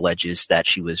Chatterton alleges that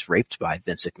she was raped by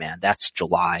Vince McMahon, that's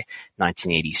July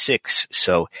 1986.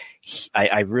 So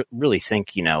I really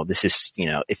think, this is,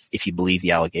 if you believe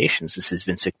the allegations, this is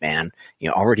Vince McMahon,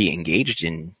 already engaged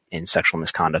in sexual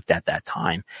misconduct at that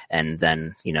time. And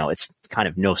then, it's kind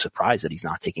of no surprise that he's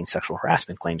not taking sexual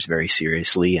harassment claims very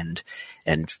seriously. And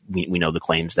we know the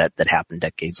claims that happened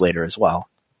decades later as well.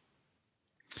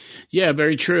 Yeah,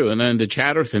 very true. And then the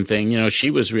Chatterton thing,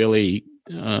 she was really,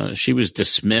 she was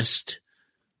dismissed.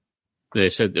 They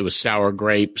said it was sour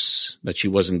grapes, that she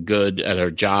wasn't good at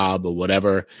her job or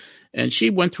whatever. And she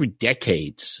went through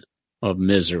decades of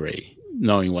misery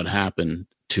knowing what happened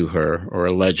to her or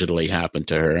allegedly happened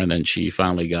to her. And then she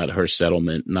finally got her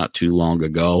settlement not too long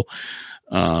ago.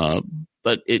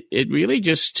 But it really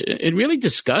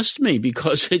disgusted me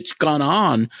because it's gone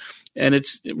on and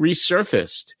it's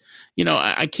resurfaced.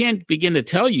 I can't begin to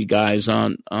tell you guys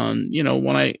on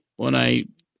when I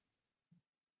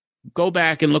go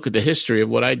back and look at the history of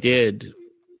what I did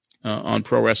on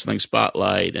Pro Wrestling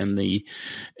Spotlight and me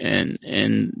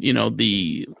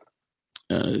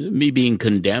being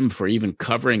condemned for even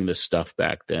covering this stuff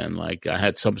back then, like I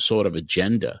had some sort of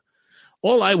agenda.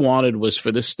 All I wanted was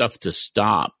for this stuff to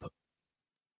stop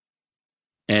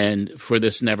and for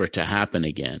this never to happen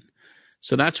again.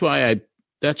 So that's why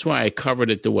I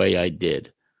covered it the way I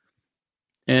did.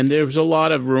 And there was a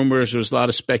lot of rumors. There was a lot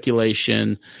of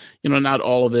speculation. Not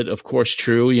all of it, of course,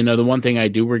 true. The one thing I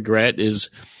do regret is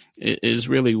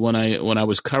really when I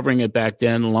was covering it back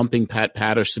then, lumping Pat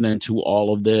Patterson into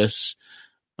all of this.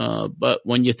 But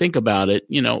when you think about it,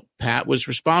 Pat was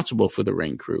responsible for the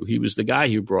ring crew. He was the guy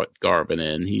who brought Garvin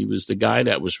in. He was the guy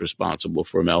that was responsible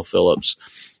for Mel Phillips.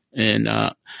 And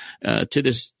to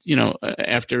this,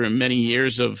 after many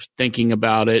years of thinking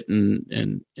about it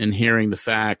and hearing the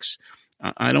facts,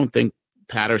 I don't think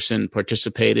Patterson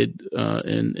participated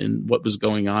in what was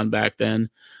going on back then.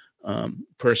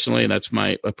 Personally, that's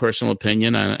my personal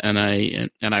opinion, and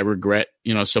I regret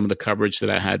some of the coverage that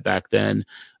I had back then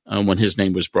when his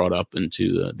name was brought up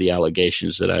into the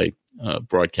allegations that I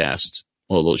broadcast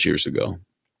all those years ago.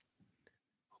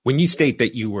 When you state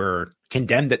that you were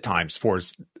condemned at times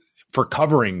for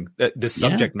covering this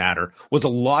subject matter, was a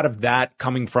lot of that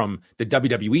coming from the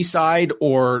WWE side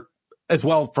or as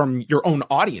well from your own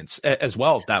audience as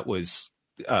well? That was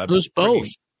it was both.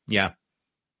 Yeah.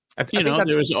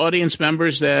 There was audience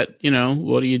members that,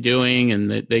 what are you doing?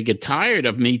 And they get tired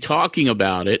of me talking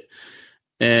about it.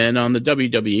 And on the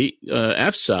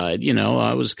WWF side,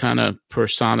 I was kind of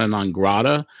persona non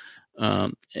grata.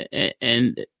 I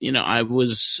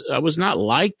was not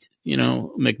liked.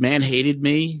 McMahon hated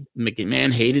me.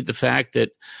 McMahon hated the fact that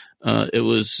it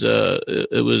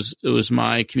was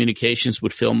my communications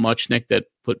with Phil Muchnick that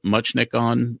put Muchnick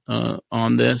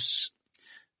on this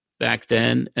back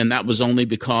then, and that was only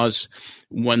because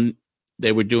when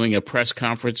they were doing a press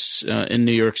conference in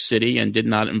New York City and did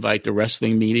not invite the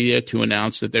wrestling media to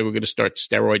announce that they were going to start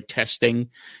steroid testing,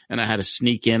 and I had to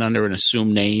sneak in under an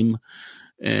assumed name.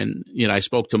 And, I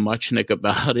spoke to Muchnick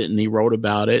about it and he wrote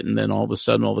about it. And then all of a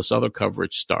sudden, all this other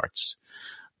coverage starts.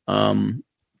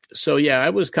 So, yeah,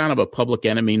 I was kind of a public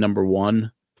enemy number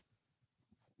one,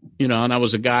 and I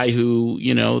was a guy who,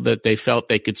 that they felt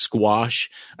they could squash.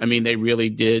 I mean, they really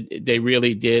did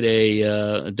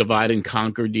a divide and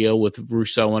conquer deal with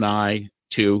Russo and I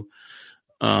too.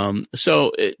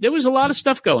 So there was a lot of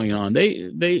stuff going on.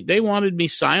 They wanted me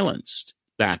silenced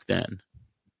back then.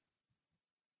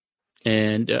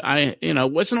 And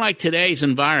it wasn't like today's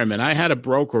environment. I had a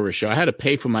broker a show. I had to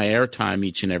pay for my airtime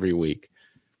each and every week.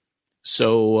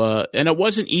 So, and it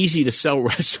wasn't easy to sell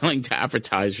wrestling to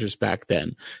advertisers back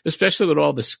then, especially with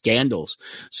all the scandals.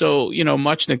 So,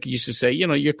 Muchnick used to say,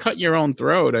 you cut your own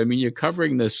throat. I mean, you're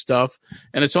covering this stuff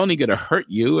and it's only going to hurt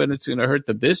you and it's going to hurt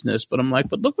the business. But I'm like,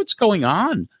 but look what's going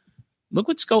on. Look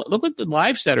at the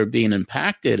lives that are being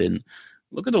impacted and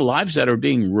look at the lives that are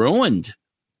being ruined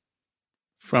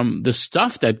from the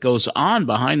stuff that goes on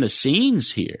behind the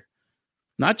scenes here.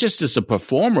 Not just as a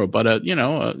performer, but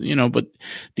but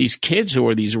these kids who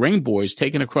are these ring boys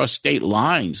taken across state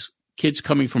lines, kids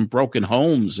coming from broken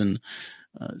homes. And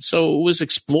so it was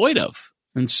exploitive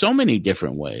in so many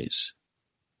different ways.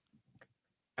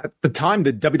 At the time,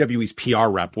 the WWE's PR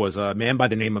rep was a man by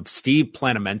the name of Steve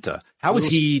Planamenta. How was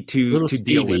he to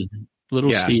deal with?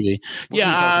 Stevie.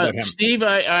 Yeah, Steve,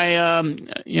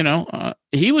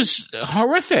 he was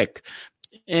horrific.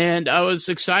 And I was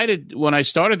excited when I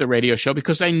started the radio show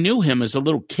because I knew him as a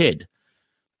little kid.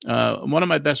 One of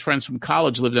my best friends from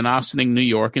college lived in Ossining, New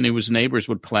York, and he was neighbors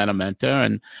with Planamenta.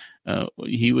 And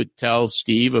he would tell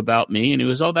Steve about me, and he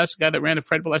was, that's the guy that ran the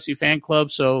Fred Blassie fan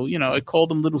club. So, I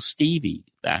called him Little Stevie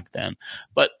back then.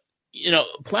 But,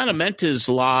 Planamenta's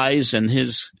lies and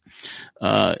his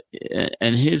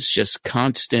just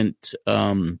constant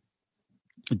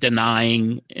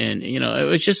denying, and,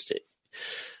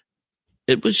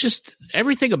 it was just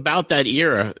everything about that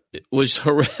era was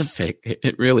horrific.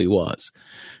 It really was.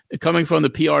 Coming from the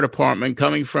PR department,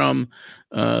 coming from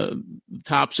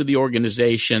tops of the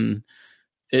organization,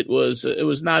 it was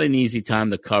not an easy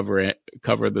time to cover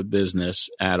the business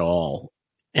at all.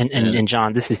 And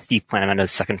John, this is Steve Planamenta,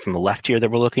 second from the left here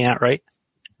that we're looking at, right?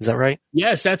 Is that right?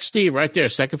 Yes, that's Steve right there,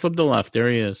 second from the left. There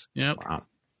he is. Yep. Wow.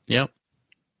 Yep.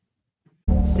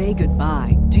 Say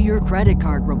goodbye to your credit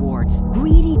card rewards.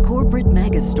 Greedy corporate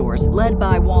mega stores, led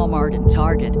by Walmart and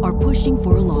Target, are pushing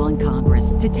for a law in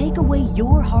Congress to take away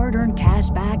your hard-earned cash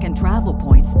back and travel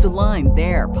points to line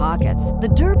their pockets. The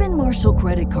Durbin-Marshall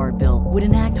credit card bill would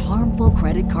enact harmful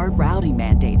credit card routing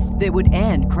mandates that would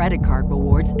end credit card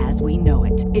rewards as we know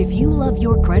it. If you love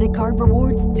your credit card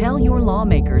rewards, tell your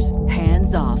lawmakers,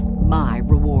 hands off my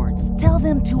rewards. Tell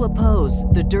them to oppose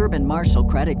the Durbin-Marshall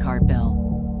credit card bill.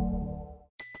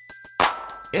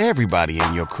 Everybody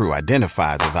in your crew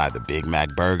identifies as either Big Mac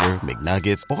Burger,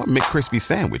 McNuggets, or McCrispy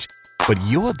Sandwich. But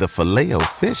you're the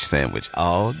Filet-O-Fish Sandwich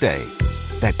all day.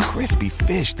 That crispy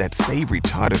fish, that savory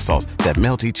tartar sauce, that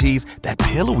melty cheese, that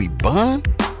pillowy bun.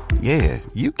 Yeah,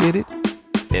 you get it.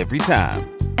 Every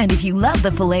time. And if you love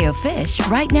the Filet-O-Fish,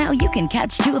 right now you can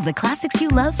catch two of the classics you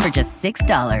love for just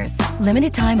 $6.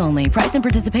 Limited time only. Price and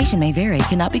participation may vary.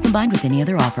 Cannot be combined with any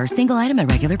other offer. Single item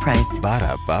at regular price.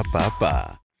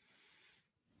 Ba-da-ba-ba-ba.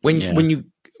 When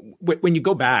you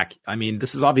go back, I mean,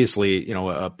 this is obviously,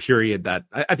 a period that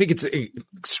I think it's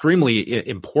extremely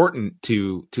important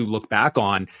to look back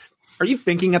on. Are you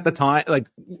thinking at the time, like,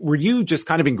 were you just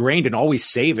kind of ingrained in always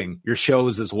saving your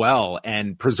shows as well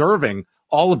and preserving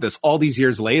all of this all these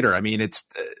years later? I mean,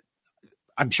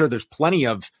 I'm sure there's plenty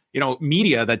of,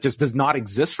 media that just does not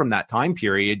exist from that time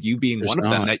period, you being one of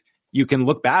them, that you can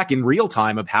look back in real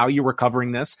time of how you were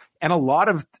covering this. And a lot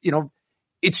of,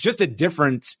 it's just a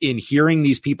difference in hearing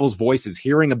these people's voices,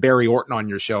 hearing a Barry Orton on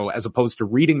your show, as opposed to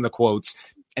reading the quotes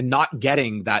and not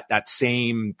getting that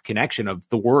same connection of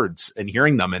the words and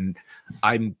hearing them. And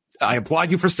I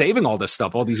applaud you for saving all this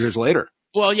stuff all these years later.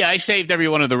 Well, yeah, I saved every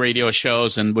one of the radio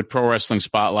shows, and with Pro Wrestling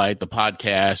Spotlight, the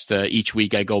podcast, each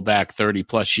week I go back 30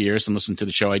 plus years and listen to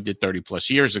the show I did 30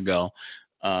 plus years ago.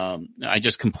 I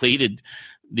just completed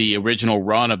the original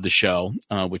run of the show,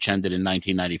 which ended in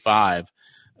 1995.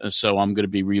 So I'm going to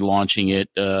be relaunching it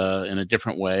in a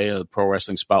different way, a Pro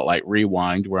Wrestling Spotlight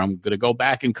Rewind, where I'm going to go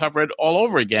back and cover it all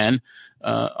over again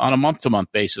on a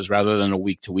month-to-month basis rather than a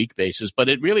week-to-week basis. But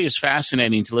it really is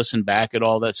fascinating to listen back at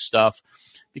all that stuff,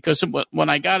 because when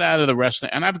I got out of the wrestling,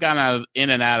 and I've gone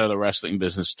in and out of the wrestling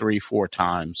business 3-4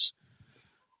 times,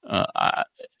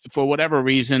 for whatever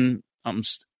reason,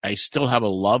 I still have a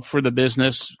love for the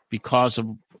business because of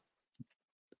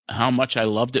how much I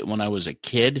loved it when I was a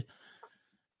kid.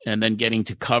 And then getting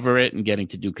to cover it and getting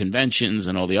to do conventions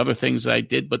and all the other things that I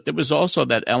did. But there was also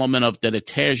that element of that it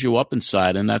tears you up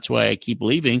inside, and that's why I keep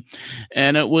leaving.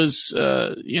 And it was,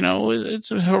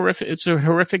 it's a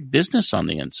horrific business on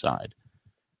the inside.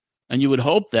 And you would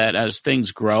hope that as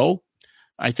things grow,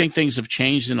 I think things have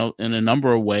changed in a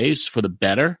number of ways for the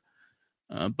better.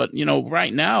 But,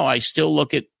 right now I still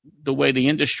look at the way the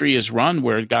industry is run,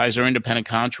 where guys are independent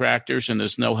contractors and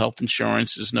there's no health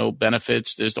insurance, there's no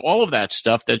benefits, there's all of that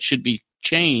stuff that should be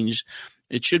changed.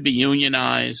 It should be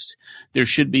unionized. There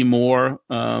should be more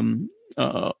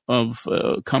of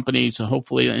companies.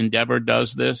 Hopefully Endeavor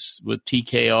does this with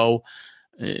TKO,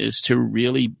 is to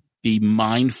really be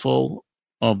mindful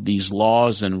of these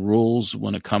laws and rules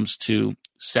when it comes to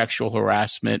sexual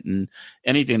harassment and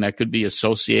anything that could be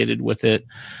associated with it.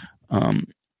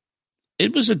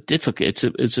 It was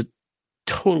it's a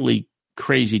totally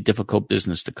crazy, difficult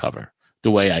business to cover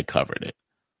the way I covered it.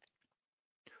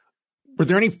 Were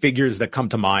there any figures that come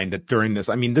to mind that during this,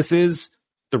 I mean, this is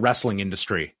the wrestling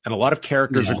industry and a lot of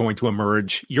characters are going to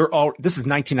emerge. This is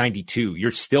 1992.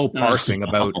 You're still parsing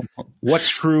about what's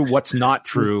true, what's not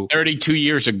true. 32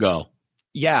 years ago.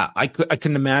 Yeah, I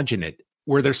can imagine it.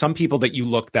 Were there some people that you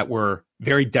looked that were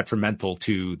very detrimental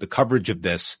to the coverage of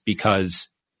this because,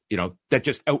 that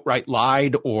just outright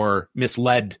lied or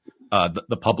misled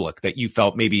the public, that you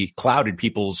felt maybe clouded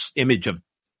people's image of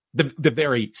the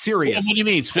very serious? What do you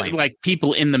mean? Claim? Like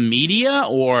people in the media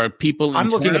or people I'm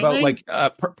internally? looking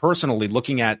about personally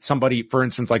looking at somebody, for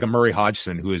instance, like a Murray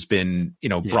Hodgson, who has been,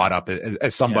 brought up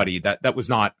as somebody that was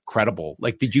not credible.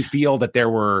 Like, did you feel that there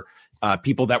were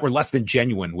people that were less than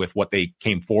genuine with what they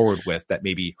came forward with that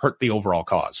maybe hurt the overall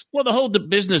cause? Well, the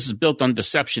business is built on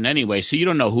deception anyway, so you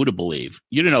don't know who to believe.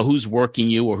 You don't know who's working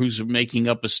you or who's making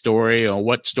up a story or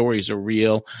what stories are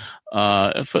real.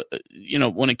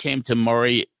 When it came to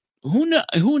Murray, who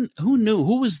knew?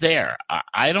 Who was there?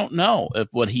 I don't know if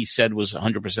what he said was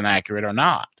 100% accurate or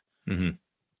not. Mm-hmm.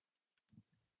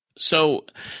 So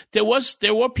there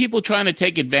were people trying to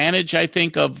take advantage, I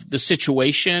think, of the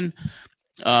situation.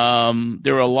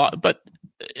 There were a lot, but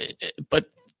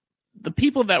the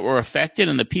people that were affected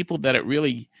and the people that it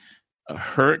really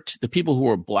hurt, the people who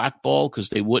were blackballed because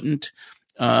they wouldn't,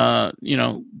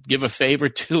 give a favor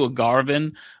to a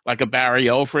Garvin, like a Barry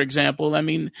O, for example. I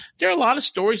mean, there are a lot of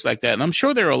stories like that, and I'm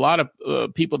sure there are a lot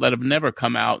of people that have never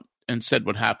come out and said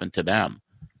what happened to them.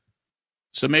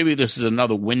 So maybe this is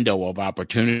another window of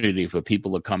opportunity for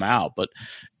people to come out. But,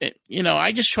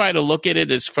 I just try to look at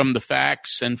it as from the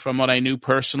facts and from what I knew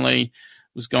personally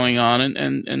was going on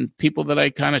and people that I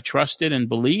kind of trusted and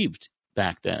believed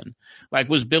back then. Like,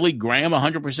 was Billy Graham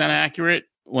 100% accurate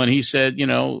when he said,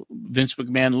 Vince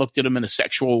McMahon looked at him in a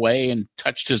sexual way and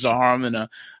touched his arm in a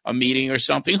meeting or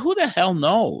something? Who the hell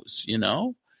knows,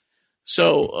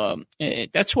 So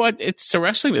that's what it's a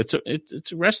wrestling.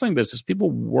 It's a wrestling business. People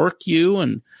work you,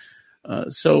 and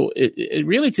so it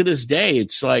really to this day,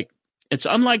 it's like it's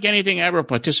unlike anything I ever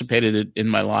participated in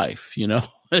my life.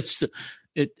 It's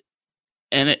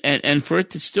and for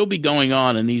it to still be going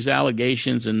on and these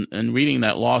allegations and reading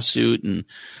that lawsuit and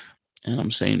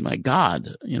I'm saying, my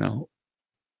God,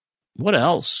 what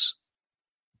else?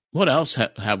 What else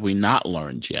have we not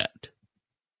learned yet?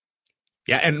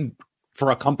 Yeah, and for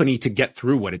a company to get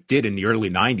through what it did in the early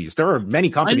 90s. There are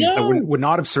many companies that would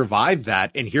not have survived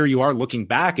that. And here you are looking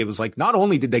back. It was like, not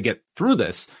only did they get through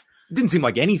this, it didn't seem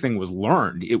like anything was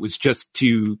learned. It was just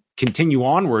to continue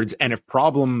onwards. And if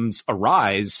problems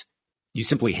arise, you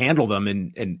simply handle them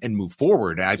and move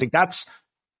forward. And I think that's,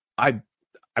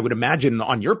 I would imagine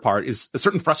on your part is a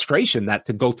certain frustration that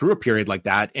to go through a period like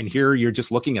that. And here you're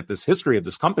just looking at this history of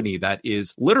this company that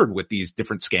is littered with these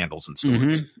different scandals and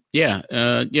stories. Mm-hmm. Yeah.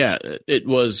 It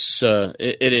was,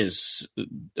 it is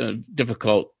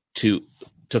difficult to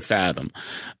fathom.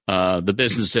 The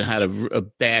business had a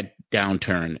bad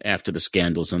downturn after the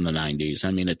scandals in the 90s.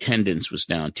 I mean, attendance was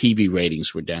down, TV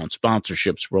ratings were down,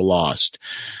 sponsorships were lost.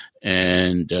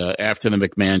 And after the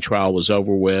McMahon trial was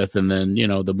over with, and then,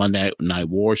 the Monday Night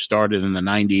War started in the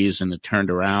 90s and it turned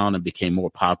around and became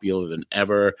more popular than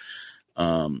ever.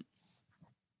 But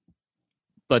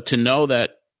to know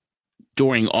that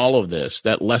during all of this,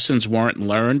 that lessons weren't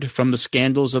learned from the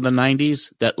scandals of the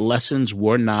 90s, that lessons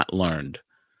were not learned,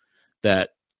 that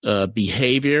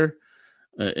behavior,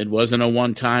 it wasn't a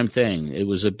one-time thing. It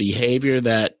was a behavior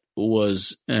that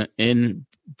was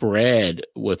inbred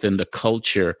within the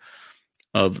culture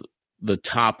of the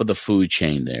top of the food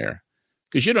chain there.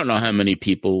 Because you don't know how many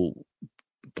people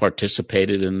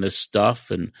participated in this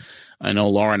stuff. And I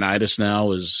know Laurinaitis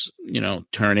now is,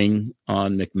 turning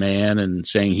on McMahon and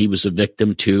saying he was a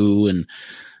victim too. And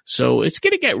so it's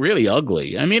going to get really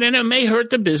ugly. I mean, and it may hurt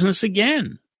the business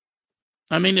again.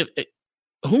 I mean,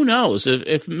 who knows?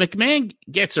 If McMahon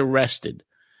gets arrested,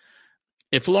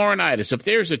 if Laurinaitis, if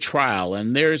there's a trial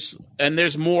and there's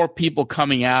more people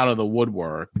coming out of the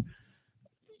woodwork,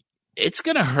 it's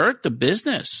going to hurt the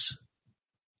business.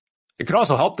 It could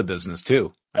also help the business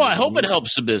too. I hope it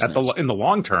helps the business in the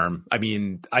long term. I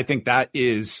mean, I think that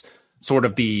is sort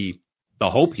of the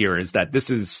hope here is that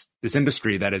this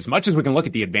industry that as much as we can look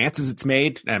at the advances it's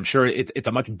made, and I'm sure it's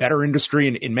a much better industry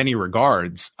in many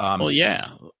regards.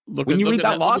 When you read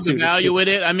that lawsuit, evaluate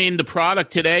it. I mean, the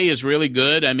product today is really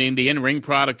good. I mean, the in-ring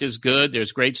product is good.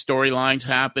 There's great storylines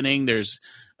happening. There's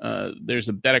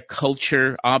a better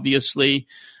culture, obviously.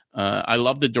 I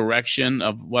love the direction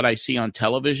of what I see on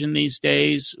television these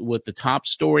days with the top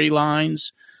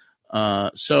storylines.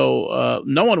 So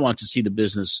no one wants to see the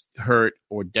business hurt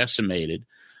or decimated.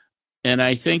 And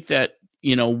I think that,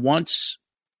 once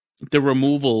the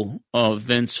removal of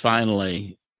Vince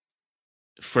finally,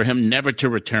 for him never to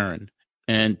return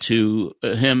and to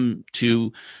him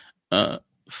to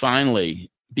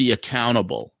finally be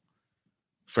accountable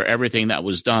for everything that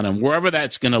was done and wherever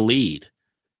that's going to lead,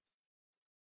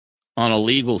 on a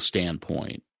legal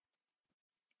standpoint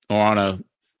or on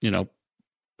a,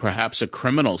 perhaps a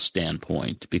criminal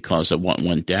standpoint because of what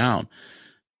went down,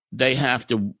 they have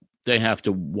to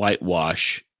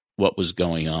whitewash what was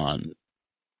going on.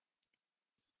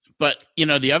 But,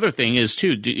 the other thing is,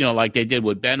 too, like they did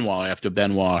with Benoit after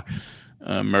Benoit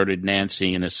murdered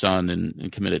Nancy and his son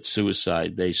and committed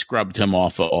suicide. They scrubbed him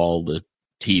off of all the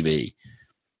TV.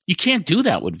 You can't do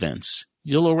that with Vince.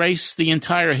 You'll erase the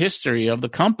entire history of the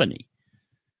company.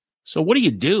 So what do you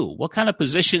do? What kind of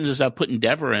positions does that put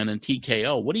Endeavor in and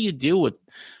TKO? What do you do with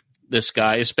this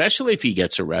guy, especially if he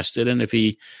gets arrested and if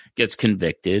he gets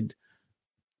convicted?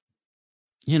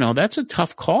 That's a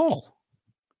tough call.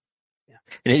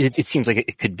 And it seems like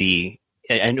it could be.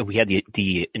 I know we had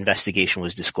the investigation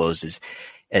was disclosed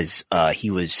as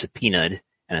he was subpoenaed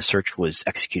and a search was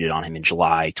executed on him in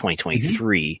July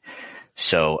 2023. Mm-hmm.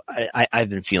 So I've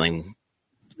been feeling,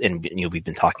 and we've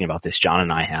been talking about this, John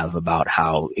and I have, about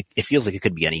how it feels like it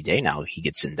could be any day now he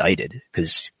gets indicted,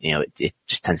 because it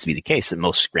just tends to be the case that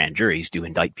most grand juries do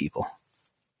indict people.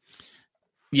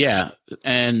 Yeah,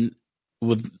 and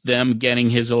with them getting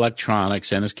his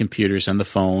electronics and his computers and the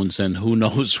phones and who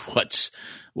knows what's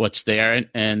there.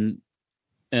 And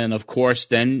of course,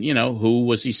 then, who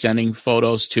was he sending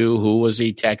photos to? Who was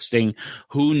he texting?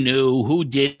 Who knew? Who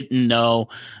didn't know?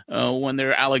 When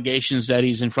there are allegations that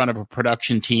he's in front of a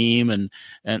production team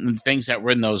and things that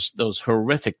were in those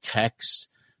horrific texts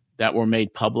that were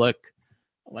made public,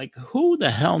 like, who the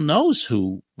hell knows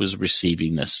who was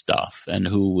receiving this stuff and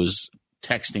who was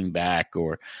texting back?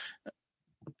 Or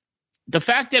the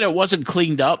fact that it wasn't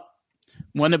cleaned up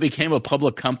when it became a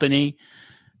public company,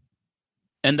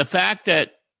 and the fact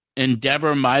that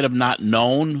Endeavor might have not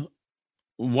known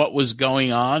what was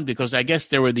going on, because I guess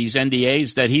there were these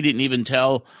NDAs that he didn't even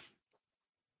tell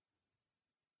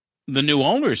the new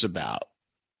owners about.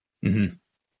 Mm-hmm.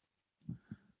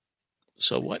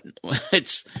 So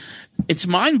it's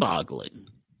mind-boggling.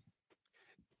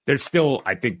 There's still,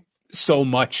 I think, so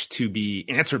much to be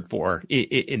answered for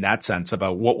in that sense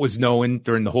about what was known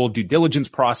during the whole due diligence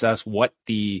process, what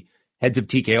the heads of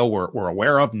TKO were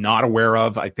aware of, not aware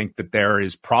of. I think that there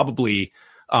is probably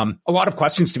a lot of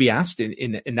questions to be asked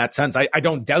in that sense. I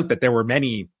don't doubt that there were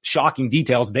many shocking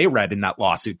details they read in that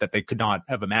lawsuit that they could not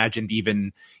have imagined,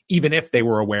 even if they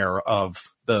were aware of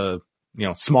the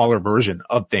smaller version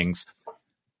of things.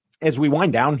 As we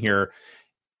wind down here,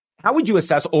 how would you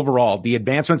assess overall the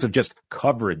advancements of just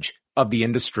coverage of the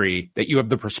industry that you have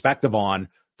the perspective on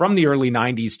from the early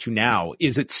 90s to now?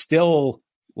 Is it still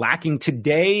lacking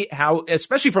today? How,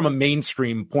 especially from a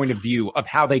mainstream point of view of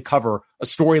how they cover a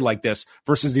story like this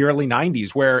versus the early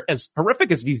 90s, where as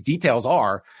horrific as these details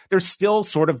are, there's still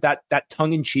sort of that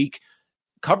tongue-in-cheek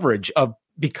coverage of,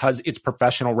 because it's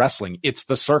professional wrestling, it's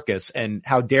the circus, and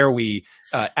how dare we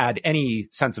add any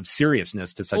sense of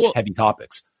seriousness to such heavy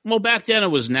topics? Well, back then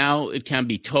it was Now It Can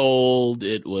Be Told.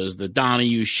 It was the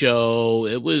Donahue Show.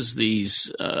 It was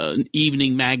these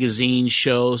evening magazine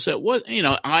shows. That was,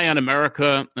 Eye on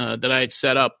America that I had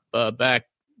set up back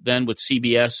then with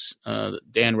CBS,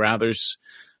 Dan Rather's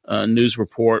news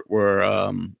report,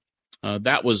 where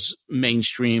that was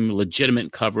mainstream,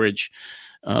 legitimate coverage.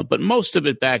 But most of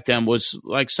it back then was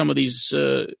like some of these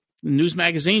news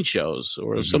magazine shows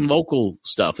or some local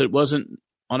stuff. It wasn't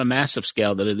on a massive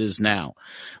scale that it is now.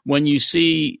 When you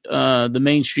see the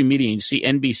mainstream media, you see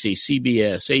NBC,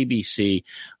 CBS,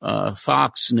 ABC,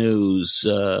 Fox News,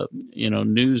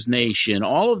 News Nation,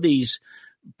 all of these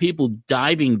people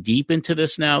diving deep into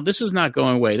this now. This is not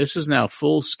going away. This is now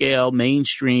full-scale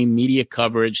mainstream media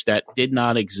coverage that did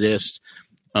not exist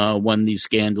when these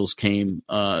scandals came,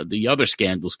 the other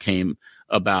scandals came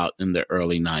about in the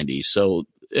early 90s. So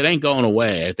it ain't going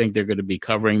away. I think they're going to be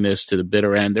covering this to the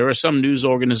bitter end. There are some news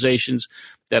organizations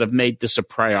that have made this a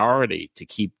priority to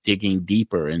keep digging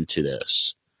deeper into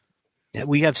this. Yeah,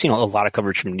 we have seen a lot of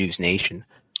coverage from News Nation.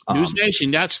 News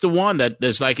Nation, that's the one that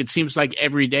there's it seems like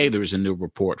every day there's a new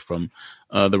report from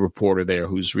the reporter there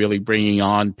who's really bringing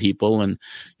on people, and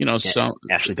some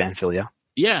Ashley Banfield, yeah.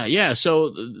 Yeah.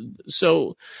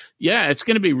 So yeah, it's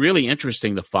going to be really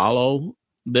interesting to follow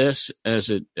this as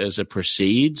it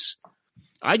proceeds.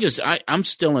 I'm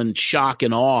still in shock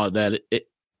and awe that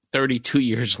 32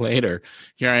 years later,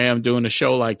 here I am doing a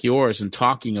show like yours and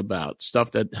talking about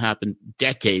stuff that happened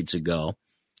decades ago.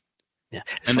 Yeah,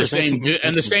 and the same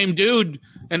dude,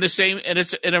 and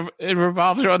it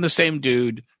revolves around the same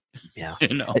dude. Yeah,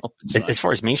 as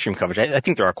far as mainstream coverage, I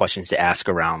think there are questions to ask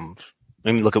around.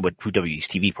 When we look at who WWE's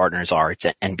TV partners are, it's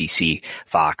at NBC,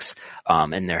 Fox,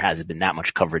 and there hasn't been that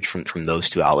much coverage from those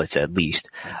two outlets at least.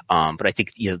 But I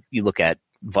think you look at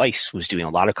Vice was doing a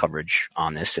lot of coverage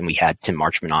on this, and we had Tim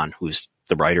Marchman on, who's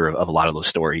the writer of a lot of those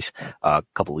stories a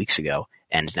couple of weeks ago.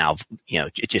 And now,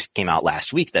 it just came out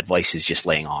last week that Vice is just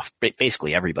laying off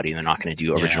basically everybody. They're not going to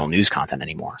do original news content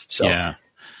anymore. So, yeah.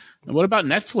 What about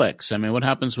Netflix? I mean, what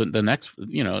happens with the next?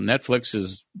 Netflix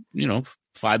is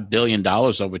 $5 billion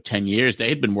over 10 years. They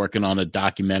had been working on a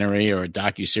documentary or a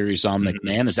docuseries on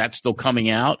McMahon. Is that still coming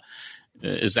out?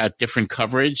 Is that different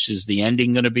coverage? Is the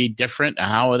ending going to be different?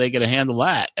 How are they going to handle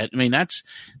that? I mean, that's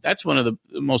one of the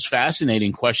most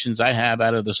fascinating questions I have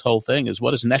out of this whole thing is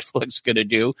what is Netflix going to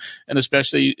do? And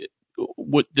especially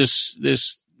with this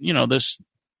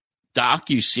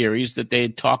docu-series that they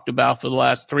had talked about for the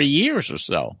last 3 years or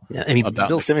so. Yeah, I mean,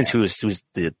 Bill Simmons, who's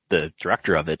the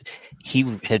director of it,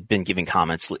 he had been giving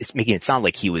comments. It's making it sound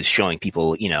like he was showing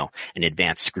people, an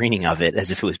advanced screening of it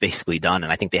as if it was basically done.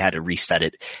 And I think they had to reset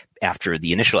it after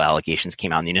the initial allegations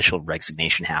came out and the initial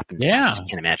resignation happened. Yeah. I just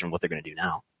can't imagine what they're going to do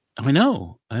now. I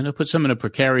know. It puts them in a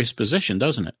precarious position,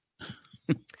 doesn't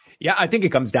it? Yeah, I think it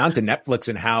comes down to Netflix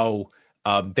and how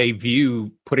they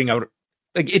view putting out.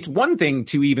 Like, it's one thing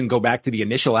to even go back to the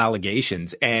initial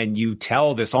allegations and you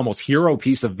tell this almost hero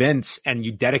piece of Vince and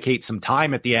you dedicate some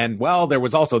time at the end. Well, there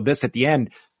was also this at the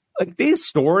end. Like, these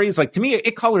stories, like, to me,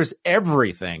 it colors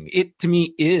everything. It, to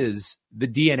me, is the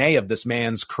DNA of this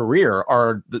man's career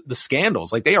are the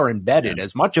scandals. Like, they are embedded.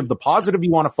 As much of the positive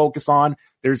you want to focus on,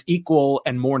 there's equal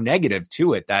and more negative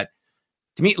to it. That,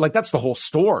 to me, like, that's the whole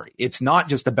story. It's not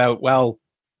just about, well,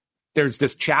 there's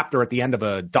this chapter at the end of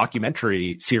a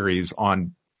documentary series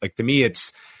on, like, to me,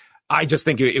 I just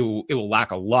think it will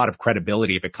lack a lot of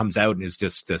credibility if it comes out and is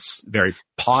just this very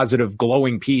positive,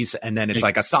 glowing piece. And then it's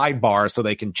like a sidebar so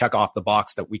they can check off the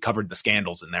box that we covered the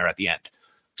scandals in there at the end.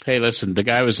 Hey, listen, the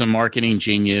guy was a marketing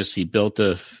genius. He built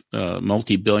a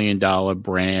multi-billion-dollar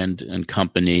brand and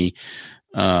company.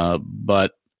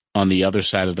 But on the other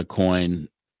side of the coin,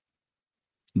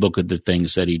 look at the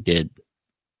things that he did.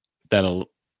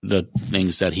 The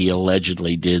things that he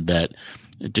allegedly did that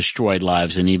destroyed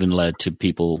lives and even led to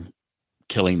people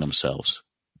killing themselves.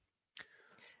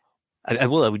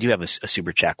 We do have a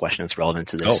super chat question that's relevant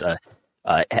to this.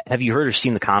 Have you heard or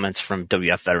seen the comments from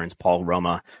WF veterans Paul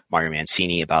Roma, Mario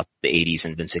Mancini about the 80s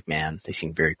and Vince McMahon? They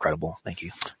seem very credible. Thank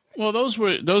you. Well, those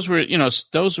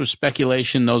were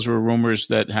speculation. Those were rumors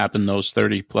that happened those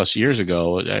 30 plus years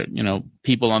ago.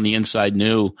 People on the inside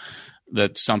knew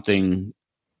that something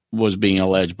was being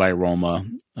alleged by Roma.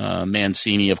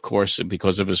 Mancini, of course,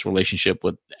 because of his relationship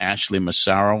with Ashley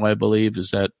Massaro, I believe.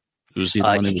 Was he the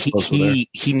one who was supposed to be there?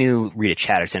 He knew Rita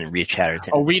Chatterton and Rita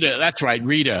Chatterton. Oh, Rita. That's right.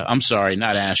 Rita. I'm sorry.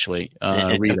 Not Ashley.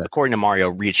 Rita. According to Mario,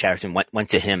 Rita Chatterton went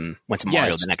to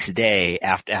Mario the next day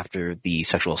after the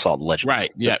sexual assault allegedly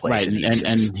took place. Right.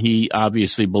 And he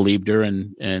obviously believed her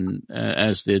and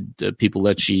as did people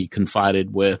that she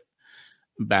confided with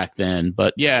back then.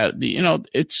 But yeah,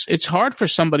 it's hard for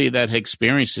somebody that had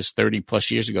experienced this 30 plus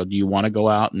years ago. Do you want to go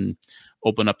out and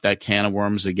open up that can of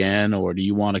worms again? Or do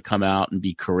you want to come out and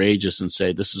be courageous and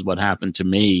say, this is what happened to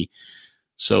me?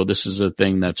 So this is a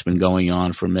thing that's been going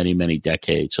on for many, many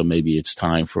decades. So maybe it's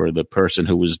time for the person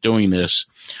who was doing this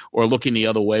or looking the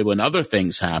other way when other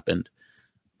things happened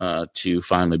to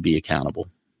finally be accountable.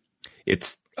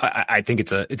 I think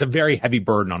it's a very heavy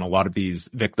burden on a lot of these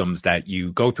victims that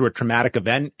you go through a traumatic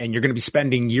event and you're going to be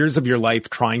spending years of your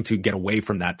life trying to get away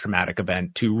from that traumatic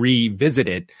event. To revisit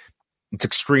it, it's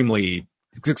extremely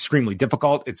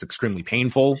difficult. It's extremely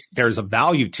painful. There's a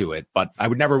value to it, but I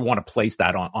would never want to place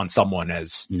that on someone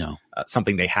as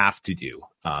something they have to do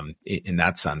in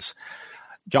that sense.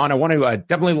 John, I want to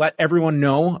definitely let everyone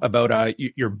know about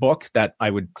your book that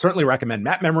I would certainly recommend.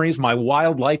 Met Memories, My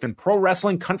Wild Life in Pro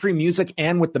Wrestling, Country Music,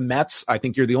 and with the Mets. I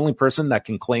think you're the only person that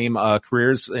can claim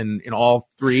careers in all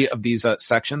three of these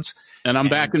sections. And I'm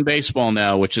back in baseball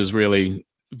now, which is really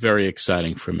very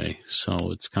exciting for me. So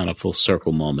it's kind of full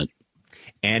circle moment.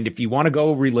 And if you want to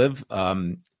go relive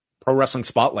Pro Wrestling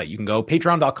Spotlight, you can go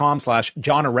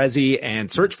patreon.com/John Arezzi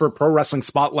and search for Pro Wrestling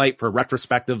Spotlight for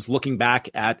retrospectives looking back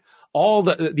at all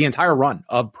the entire run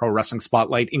of Pro Wrestling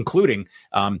Spotlight, including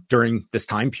during this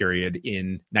time period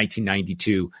in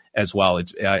 1992 as well.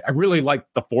 I really like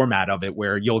the format of it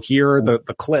where you'll hear the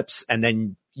clips and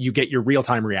then you get your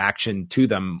real-time reaction to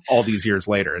them all these years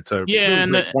later. It's a really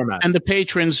great format. And the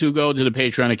patrons who go to the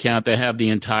Patreon account, they have the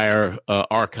entire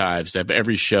archives. They have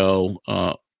every show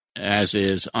as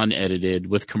is, unedited,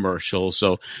 with commercials.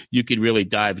 So you could really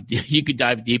dive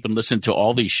deep and listen to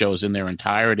all these shows in their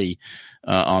entirety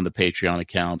on the Patreon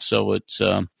account. So it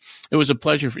was a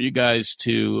pleasure for you guys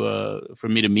for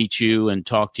me to meet you and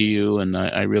talk to you. And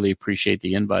I really appreciate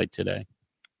the invite today.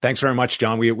 Thanks very much,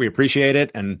 John. We appreciate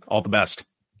it and all the best.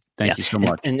 Thank you so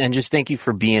much. And just thank you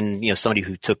for being, somebody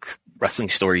who took wrestling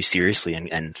stories seriously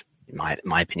and in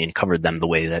my opinion, covered them the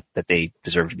way that they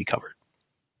deserve to be covered.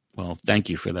 Well, thank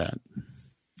you for that.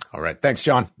 All right. Thanks,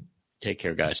 John. Take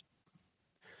care, guys.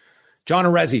 John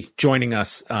Arezzi joining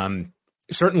us.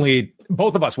 Certainly,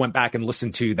 both of us went back and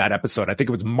listened to that episode. I think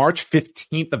it was March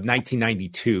 15th of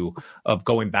 1992 of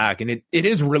going back. And it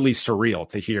is really surreal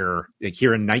to hear, like,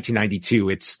 here in 1992.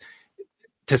 It's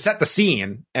to set the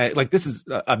scene. This is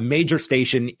a major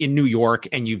station in New York,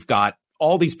 and you've got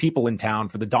all these people in town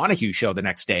for the Donahue show the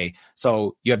next day.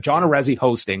 So you have John Arezzi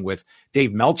hosting with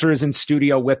Dave Meltzer is in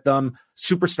studio with them,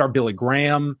 superstar Billy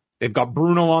Graham. They've got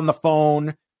Bruno on the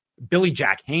phone. Billy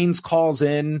Jack Haynes calls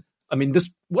in. I mean,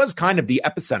 this was kind of the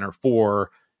epicenter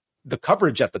for the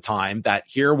coverage at the time, that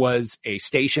here was a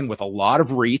station with a lot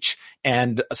of reach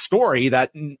and a story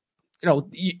that,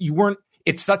 you weren't,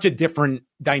 it's such a different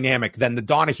dynamic than the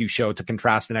Donahue show to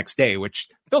contrast the next day, which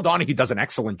Phil Donahue does an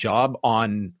excellent job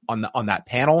on that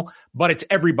panel, but it's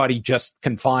everybody just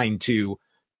confined to,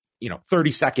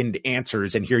 30-second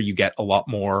answers. And here you get a lot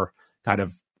more kind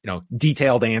of,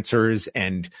 detailed answers,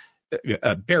 and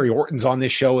Barry Orton's on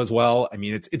this show as well. I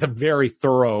mean, it's a very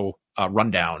thorough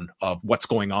rundown of what's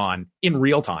going on in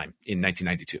real time in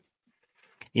 1992.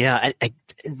 Yeah. I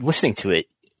listening to it,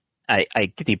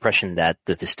 I get the impression that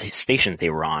the station they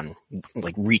were on,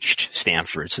 reached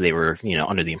Stanford. So they were,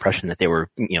 under the impression that they were,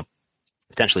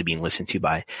 potentially being listened to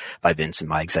by Vince and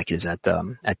by executives at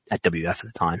WF at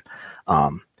the time.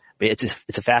 But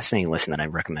it's a fascinating listen that I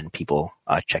recommend people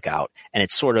check out. And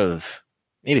it's sort of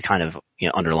maybe kind of,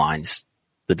 underlines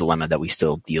the dilemma that we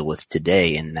still deal with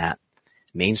today, in that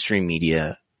mainstream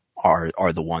media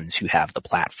are the ones who have the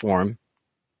platform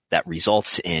that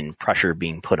results in pressure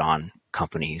being put on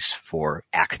companies for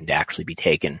action to actually be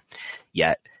taken,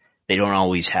 yet they don't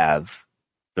always have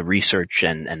the research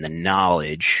and the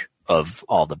knowledge of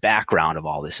all the background of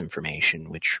all this information,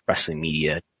 which wrestling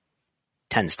media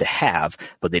tends to have,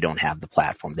 but they don't have the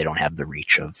platform. They don't have the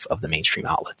reach of the mainstream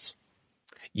outlets.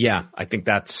 Yeah, I think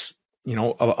that's,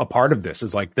 a part of this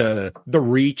is like the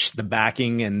reach, the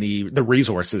backing, and the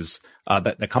resources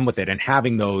that come with it, and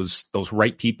having those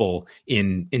right people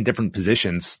in different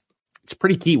positions. It's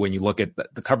pretty key when you look at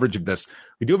the coverage of this.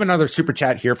 We do have another super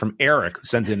chat here from Eric, who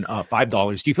sends in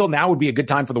 $5. Do you feel now would be a good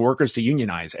time for the workers to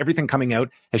unionize? Everything coming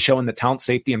out has shown that talent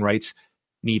safety and rights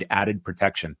need added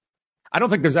protection. I don't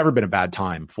think there's ever been a bad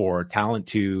time for talent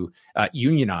to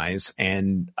unionize.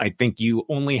 And I think you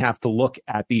only have to look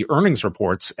at the earnings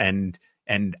reports and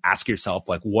ask yourself,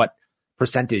 what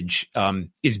percentage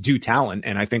is due talent.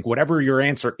 And I think whatever your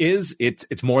answer is,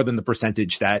 it's more than the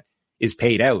percentage that is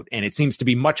paid out. And it seems to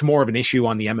be much more of an issue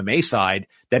on the MMA side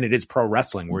than it is pro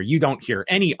wrestling, where you don't hear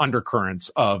any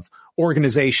undercurrents of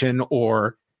organization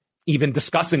or even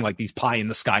discussing these pie in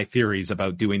the sky theories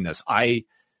about doing this.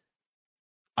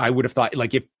 I would have thought,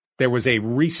 if there was a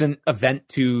recent event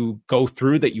to go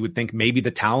through that you would think maybe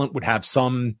the talent would have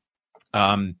some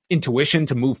intuition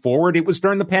to move forward, it was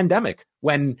during the pandemic,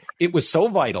 when it was so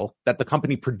vital that the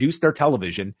company produced their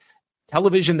television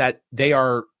that they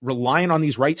are relying on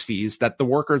these rights fees that the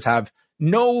workers have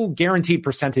no guaranteed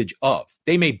percentage of.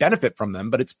 They may benefit from them,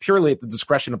 but it's purely at the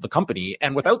discretion of the company.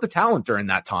 And without the talent during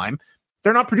that time,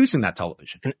 they're not producing that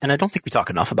television. And I don't think we talk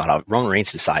enough about how Roman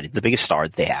Reigns decided, the biggest star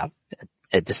that they have,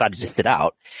 decided to sit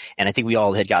out. And I think we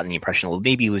all had gotten the impression, well,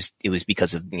 maybe it was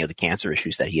because of, the cancer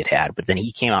issues that he had. But then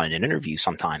he came out in an interview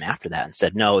sometime after that and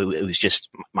said, no, it was just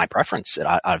my preference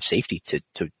out of safety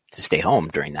to stay home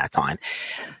during that time.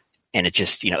 And it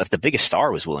just, if the biggest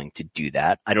star was willing to do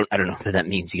that, I don't know if that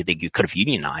means you could have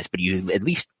unionized, but you at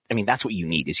least, that's what you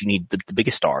need, is you need the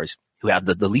biggest stars who have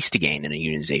the least to gain in a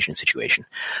unionization situation,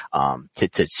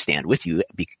 to stand with you,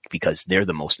 because they're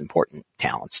the most important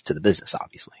talents to the business,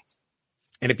 obviously.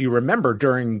 And if you remember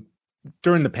during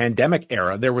the pandemic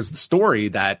era, there was the story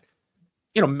that,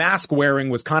 mask wearing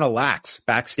was kind of lax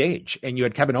backstage. And you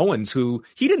had Kevin Owens, who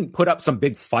he didn't put up some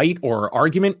big fight or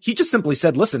argument. He just simply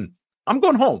said, listen, I'm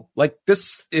going home.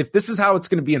 If this is how it's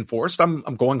going to be enforced, I'm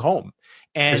going home.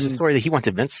 And there's a story that he went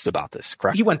to Vince about this,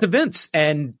 correct? He went to Vince,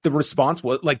 and the response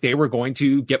was they were going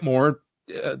to get more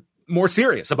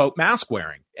serious about mask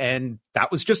wearing. And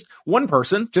that was just one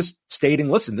person just stating,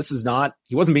 listen, this is not,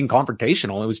 he wasn't being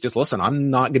confrontational. It was just, listen, I'm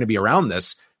not going to be around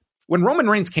this. When Roman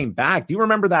Reigns came back, do you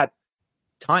remember that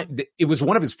time? It was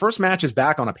one of his first matches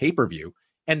back on a pay-per-view,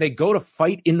 and they go to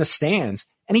fight in the stands,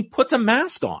 and he puts a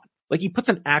mask on. He puts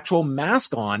an actual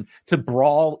mask on to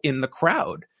brawl in the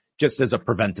crowd, just as a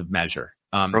preventive measure.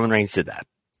 Roman Reigns did that.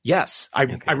 Yes. I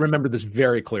remember this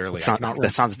very clearly.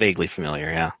 That sounds vaguely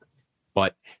familiar. Yeah.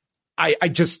 But I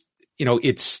just,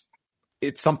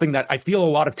 it's something that I feel a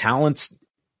lot of talents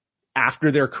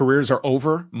after their careers are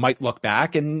over might look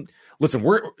back and listen,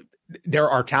 there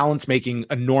are talents making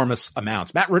enormous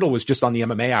amounts. Matt Riddle was just on the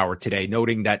MMA Hour today,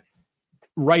 noting that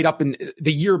right up in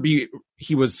the year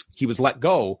he was let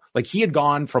go, like he had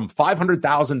gone from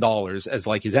 $500,000 as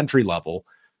like his entry level,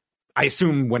 I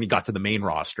assume when he got to the main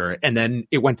roster, and then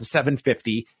it went to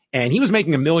 $750, and he was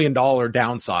making $1 million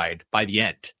downside by the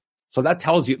end. So that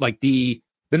tells you like the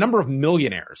number of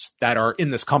millionaires that are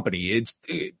in this company, it's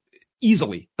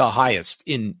easily the highest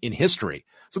in history.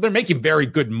 So they're making very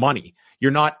good money.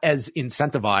 You're not as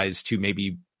incentivized to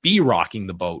maybe be rocking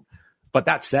the boat. But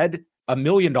that said, $1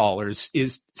 million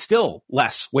is still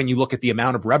less when you look at the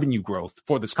amount of revenue growth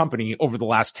for this company over the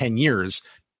last 10 years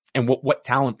and what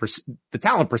the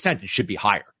talent percentage should be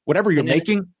higher. Whatever you're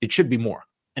making, it should be more.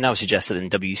 And I would suggest that in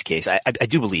W's case, I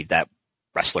do believe that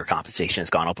wrestler compensation has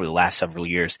gone up over the last several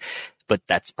years, but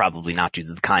that's probably not due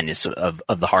to the kindness of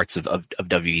the hearts of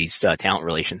WWE's talent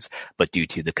relations, but due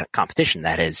to the competition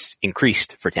that has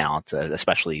increased for talent,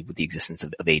 especially with the existence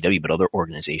of AEW, but other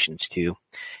organizations too.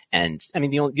 And I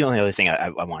mean, the only other thing I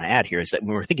want to add here is that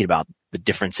when we're thinking about the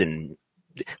difference when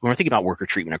we're thinking about worker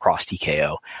treatment across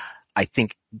TKO, I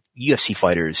think UFC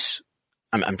fighters,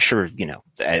 I'm sure,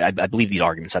 I believe these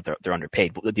arguments that they're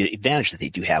underpaid, but the advantage that they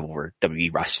do have over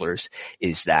WWE wrestlers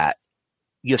is that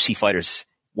UFC fighters,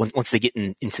 once they get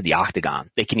into the octagon,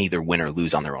 they can either win or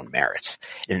lose on their own merits.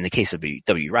 And in the case of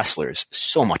WWE wrestlers,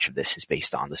 so much of this is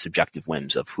based on the subjective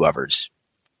whims of whoever's,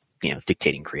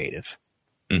 dictating creative.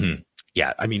 Mm-hmm.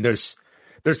 Yeah. I mean, there's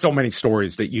so many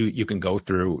stories that you can go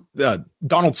through.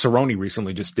 Donald Cerrone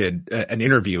recently just did an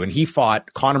interview, and he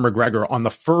fought Conor McGregor on the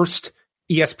first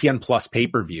ESPN Plus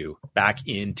pay-per-view back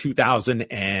in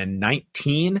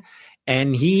 2019.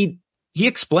 And he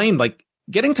explained, like,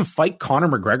 getting to fight Conor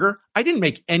McGregor, I didn't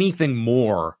make anything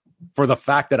more for the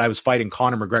fact that I was fighting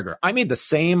Conor McGregor. I made the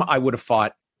same I would have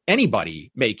fought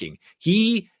anybody making.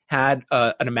 He had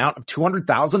an amount of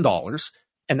 $200,000,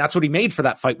 and that's what he made for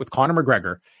that fight with Conor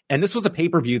McGregor. And this was a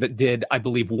pay-per-view that did, I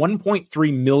believe,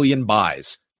 1.3 million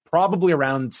buys, probably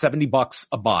around $70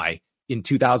 a buy in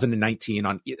 2019.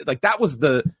 That was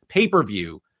the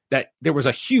pay-per-view that there was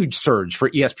a huge surge for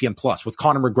ESPN Plus with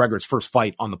Conor McGregor's first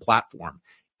fight on the platform.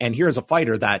 And here's a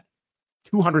fighter that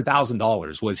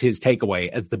 $200,000 was his takeaway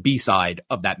as the B-side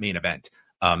of that main event.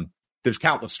 There's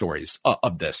countless stories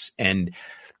of this. And,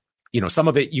 some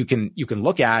of it you can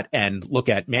look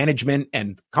at management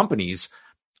and companies.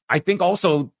 I think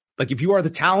also, like, if you are the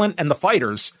talent and the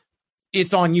fighters,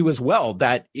 it's on you as well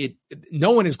that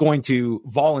no one is going to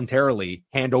voluntarily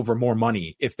hand over more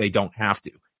money if they don't have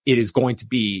to. It is going to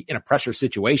be in a pressure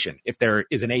situation. If there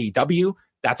is an AEW,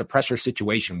 that's a pressure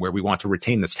situation where we want to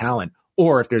retain this talent.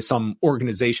 Or if there's some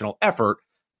organizational effort,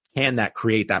 can that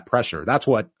create that pressure? That's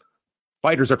what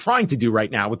fighters are trying to do right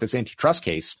now with this antitrust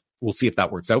case. We'll see if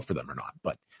that works out for them or not.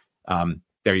 But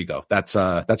there you go. That's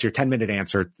your 10-minute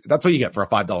answer. That's what you get for a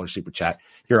 $5 super chat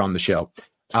here on the show.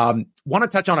 Want to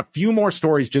touch on a few more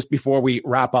stories just before we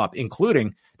wrap up,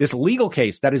 including this legal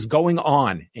case that is going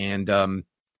on and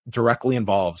directly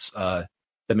involves the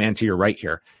man to your right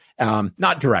here.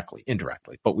 Not directly,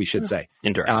 indirectly, but we should say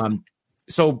indirectly.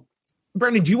 So,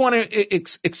 Brendan, do you want to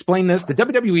explain this? The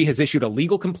WWE has issued a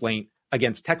legal complaint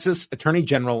against Texas Attorney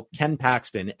General Ken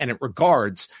Paxton, and it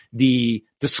regards the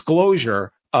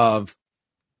disclosure of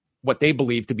what they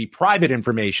believe to be private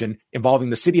information involving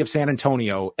the city of San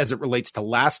Antonio as it relates to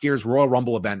last year's Royal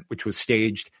Rumble event, which was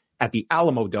staged at the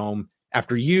Alamo Dome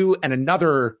after you and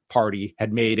another party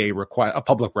had made a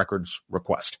public records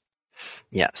request.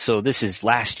 Yeah, so this is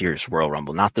last year's Royal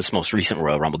Rumble, not this most recent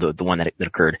Royal Rumble, the one that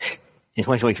occurred in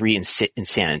 2023 in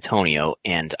San Antonio,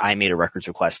 and I made a records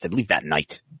request, I believe, that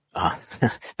night.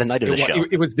 The night of the show.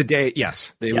 It was the day,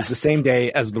 yes. It was the same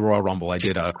day as the Royal Rumble. I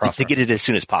did to get it as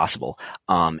soon as possible.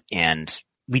 And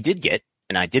we did get,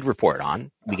 and I did report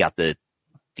on, we got the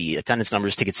attendance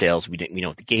numbers, ticket sales. We know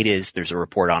what the gate is. There's a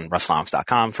report on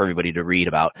Wrestlenomics.com for everybody to read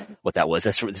about what that was.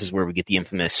 This is where we get the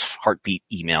infamous heartbeat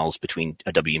emails between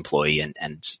a W employee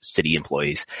and city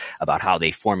employees about how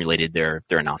they formulated their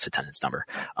announced attendance number.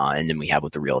 And then we have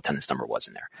what the real attendance number was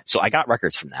in there. So I got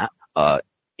records from that.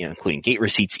 Including gate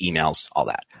receipts, emails, all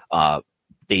that.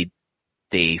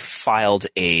 They filed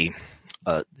they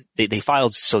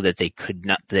filed so that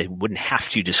they wouldn't have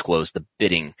to disclose the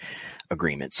bidding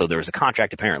agreement. So there was a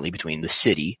contract apparently between the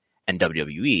city and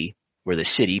WWE where the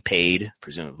city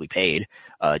presumably paid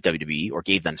WWE or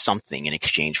gave them something in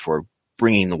exchange for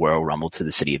bringing the Royal Rumble to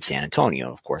the city of San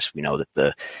Antonio. Of course, we know that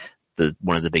the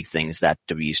one of the big things that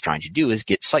WWE is trying to do is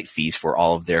get site fees for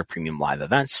all of their premium live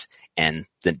events. And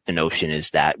the notion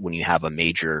is that when you have a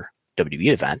major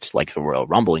WWE event like the Royal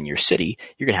Rumble in your city,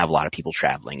 you're going to have a lot of people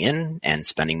traveling in and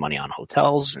spending money on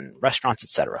hotels and restaurants,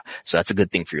 etc. So that's a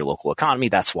good thing for your local economy.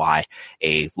 That's why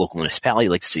a local municipality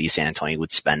like the city of San Antonio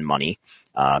would spend money,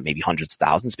 maybe hundreds of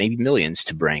thousands, maybe millions,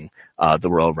 to bring the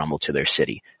Royal Rumble to their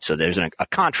city. So there's a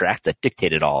contract that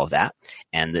dictated all of that,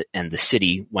 and the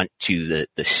city went to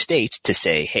the state to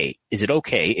say, hey, is it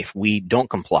okay if we don't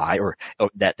comply or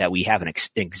that we have an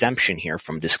exemption here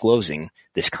from disclosing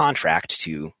this contract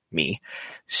to me?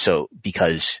 So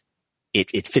because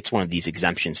it fits one of these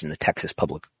exemptions in the Texas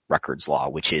Public Records Law,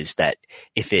 which is that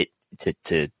if it,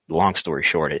 to long story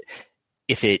short,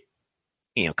 if it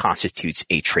constitutes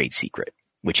a trade secret,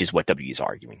 which is what W is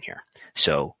arguing here.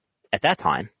 So at that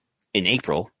time, in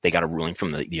April, they got a ruling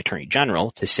from the Attorney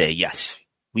General to say, yes,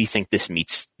 we think this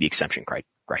meets the exemption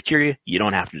criteria. You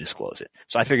don't have to disclose it.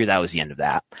 So I figured that was the end of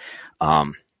that.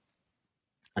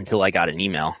 Until I got an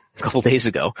email a couple days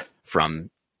ago from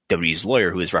W's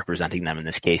lawyer who is representing them in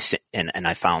this case. And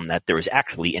I found that there was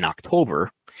actually in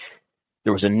October,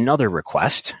 there was another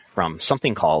request from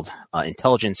something called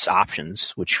Intelligence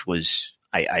Options, which was,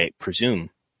 I presume,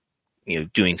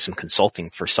 doing some consulting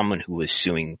for someone who was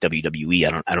suing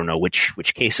WWE. I don't know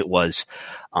which case it was,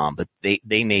 but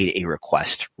they made a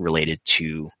request related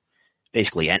to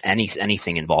basically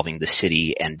anything involving the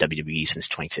city and WWE since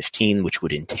 2015, which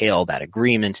would entail that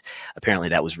agreement. Apparently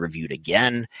that was reviewed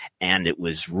again, and it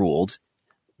was ruled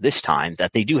this time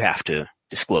that they do have to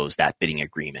disclose that bidding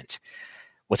agreement.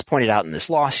 What's pointed out in this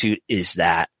lawsuit is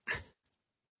that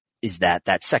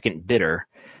second bidder,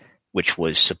 which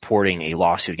was supporting a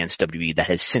lawsuit against WWE that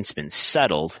has since been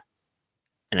settled.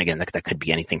 And again, that could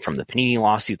be anything from the Panini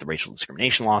lawsuit, the racial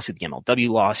discrimination lawsuit, the MLW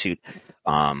lawsuit.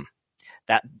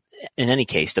 That in any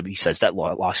case, W says that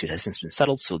lawsuit has since been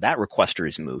settled, so that requester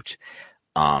is moot.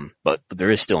 But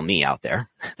there is still me out there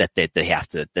that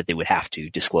they would have to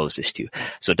disclose this to.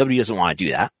 So W doesn't want to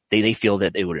do that. They feel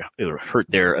that it would hurt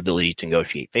their ability to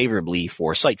negotiate favorably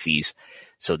for site fees.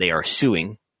 So they are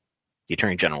suing the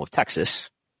Attorney General of Texas,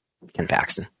 Ken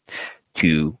Paxton,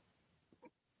 to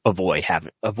avoid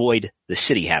the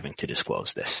city having to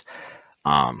disclose this.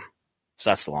 So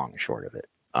that's the long and short of it.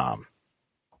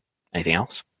 Anything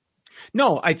else?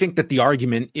 No, I think that the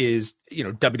argument is,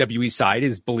 WWE side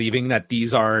is believing that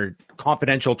these are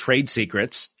confidential trade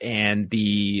secrets, and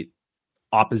the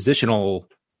oppositional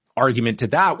argument to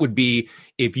that would be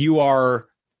if you are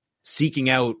seeking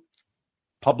out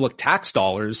public tax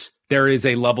dollars, there is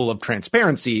a level of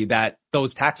transparency that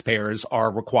those taxpayers are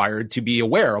required to be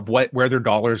aware of where their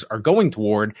dollars are going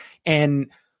toward. And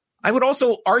I would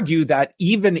also argue that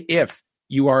even if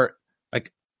you are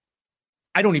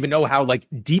I don't even know how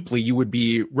deeply you would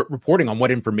be reporting on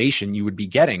what information you would be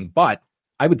getting, but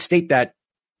I would state that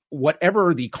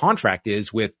whatever the contract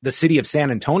is with the city of San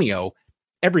Antonio,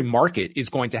 every market is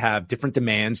going to have different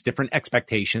demands, different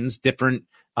expectations, different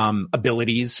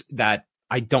abilities that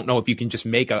I don't know if you can just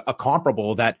make a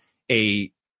comparable that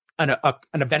an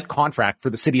event contract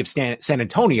for the city of San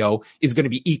Antonio is going to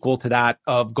be equal to that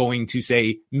of going to,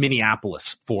 say,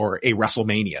 Minneapolis for a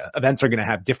WrestleMania. Events are going to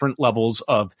have different levels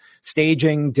of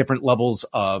staging, different levels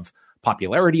of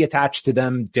popularity attached to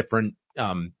them, different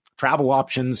travel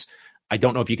options. I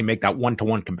don't know if you can make that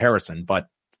one-to-one comparison, but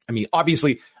I mean,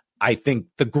 obviously, I think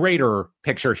the greater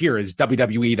picture here is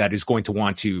WWE that is going to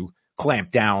want to clamp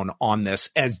down on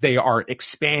this as they are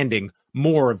expanding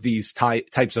more of these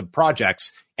types of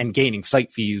projects and gaining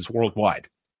site fees worldwide.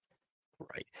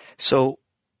 Right. So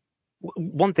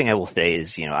one thing I will say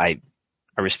is, I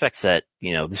respect that,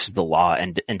 this is the law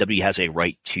and W has a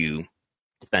right to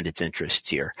defend its interests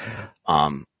here.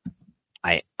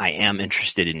 I am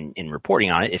interested in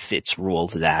reporting on it if it's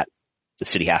ruled that the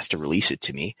city has to release it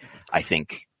to me. I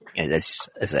think, as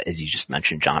you just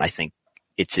mentioned, John, I think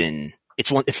it's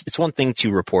one thing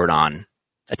to report on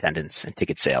attendance and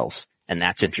ticket sales, and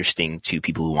that's interesting to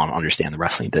people who want to understand the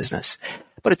wrestling business.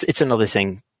 But it's another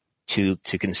thing to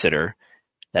consider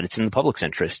that it's in the public's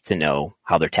interest to know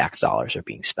how their tax dollars are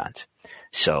being spent.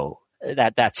 So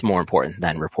that's more important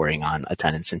than reporting on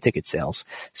attendance and ticket sales.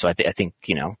 So I think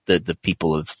the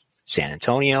people of San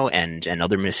Antonio and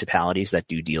other municipalities that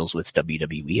do deals with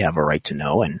WWE have a right to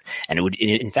know, and it would,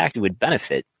 in fact, it would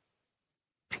benefit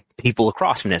people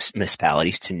across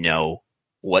municipalities to know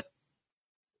what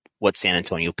San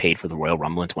Antonio paid for the Royal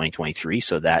Rumble in 2023,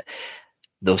 so that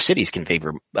those cities can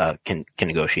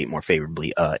negotiate more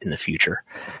favorably in the future.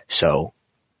 So,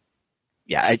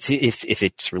 yeah, if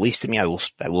it's released to me, I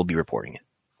will be reporting it.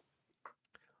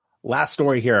 Last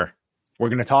story here. We're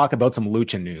going to talk about some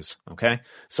Lucha news. Okay,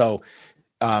 so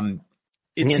the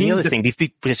other thing,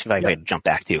 just if I jump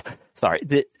back to,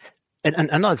 sorry, And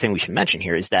another thing we should mention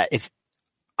here is that if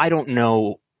I don't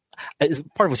know,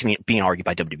 part of what's being argued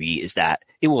by WWE is that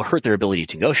it will hurt their ability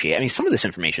to negotiate. I mean, some of this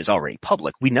information is already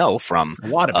public. We know from a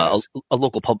lot of a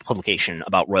local publication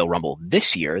about Royal Rumble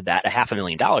this year that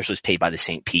 $500,000 was paid by the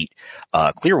St. Pete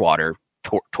Clearwater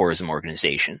tourism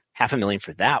organization. $500,000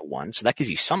 for that one. So that gives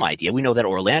you some idea. We know that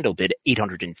Orlando bid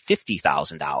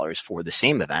 $850,000 for the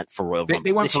same event for Royal Rumble.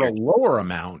 They went for a lower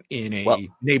amount in a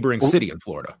neighboring city in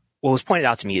Florida. What was pointed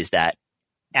out to me is that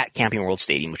at Camping World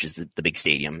Stadium, which is the big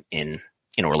stadium in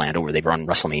Orlando where they've run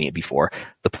WrestleMania before,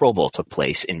 the Pro Bowl took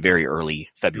place in very early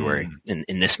February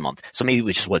in this month. So maybe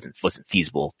it just wasn't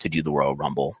feasible to do the Royal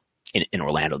Rumble in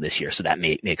Orlando this year. So that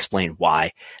may explain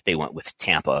why they went with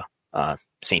Tampa,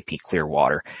 St. Pete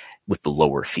Clearwater with the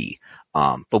lower fee.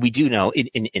 But we do know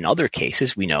in other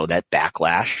cases, we know that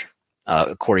Backlash,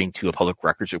 according to a public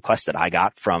records request that I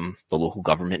got from the local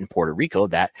government in Puerto Rico,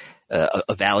 that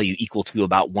a value equal to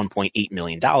about $1.8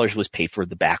 million was paid for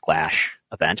the Backlash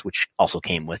event, which also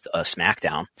came with a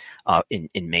SmackDown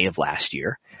in May of last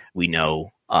year. We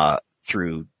know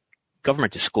through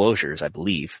government disclosures, I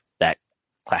believe, that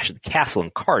Clash of the Castle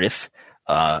in Cardiff,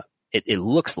 it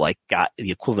looks like got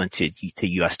the equivalent to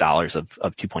US dollars of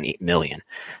 2.8 million.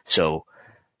 So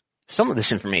some of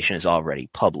this information is already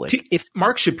public. If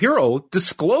Mark Shapiro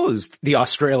disclosed the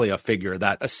Australia figure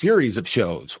that a series of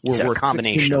shows were worth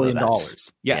 $16 million.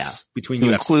 Yes, between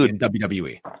UFC and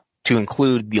WWE. To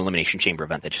include the Elimination Chamber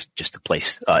event that just took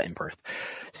place in Perth.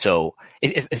 So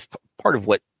if part of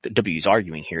what the W is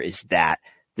arguing here is that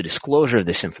the disclosure of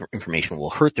this information will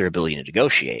hurt their ability to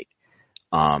negotiate,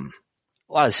 a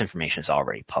lot of this information is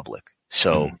already public.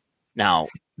 So now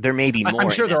there may be more. I'm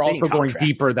sure they're also going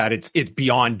deeper, that it's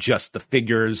beyond just the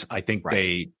figures. I think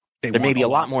there may be a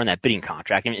lot more in that bidding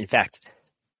contract. And in fact,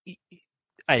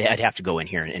 I'd have to go in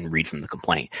here and read from the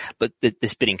complaint. But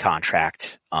this bidding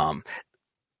contract,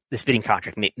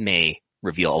 may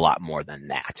reveal a lot more than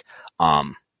that.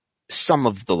 Some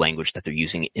of the language that they're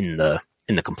using in the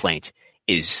complaint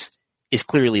is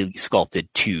clearly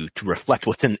sculpted to reflect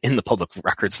what's in the public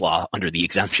records law under the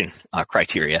exemption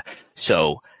criteria.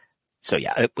 So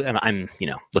yeah, I'm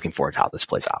looking forward to how this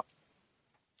plays out.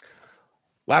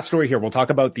 Last story here. We'll talk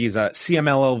about these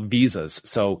CMLL visas.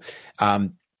 So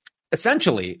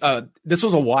essentially, this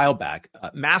was a while back.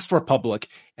 Masked Republic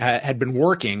had been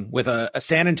working with a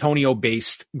San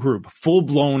Antonio-based group, Full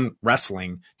Blown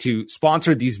Wrestling, to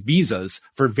sponsor these visas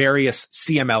for various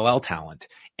CMLL talent.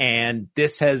 And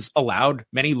this has allowed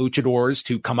many luchadors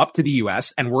to come up to the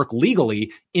U.S. and work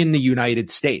legally in the United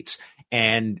States.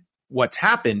 And what's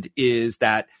happened is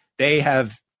that they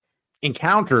have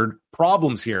encountered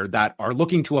problems here that are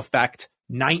looking to affect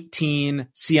 19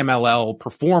 CMLL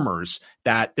performers,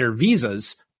 that their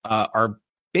visas are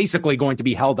basically going to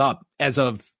be held up as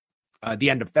of the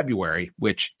end of February,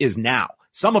 which is now.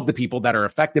 Some of the people that are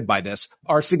affected by this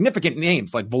are significant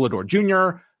names like Volador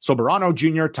Jr., Soberano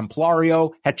Jr.,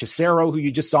 Templario, Hechicero, who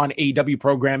you just saw in AEW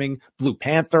programming, Blue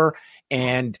Panther.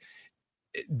 And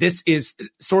this is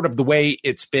sort of the way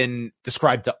it's been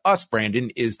described to us,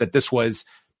 Brandon, is that this was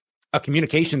a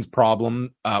communications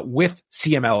problem with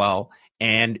CMLL.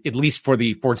 And at least for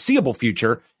the foreseeable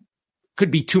future,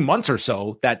 could be 2 months or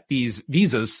so that these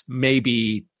visas may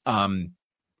be,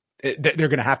 they're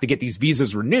going to have to get these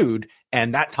visas renewed.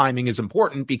 And that timing is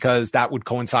important because that would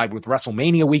coincide with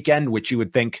WrestleMania weekend, which you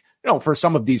would think, for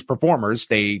some of these performers,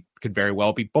 they could very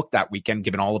well be booked that weekend,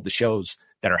 given all of the shows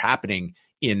that are happening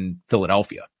in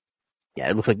Philadelphia. Yeah,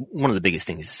 it looks like one of the biggest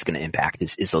things it's going to impact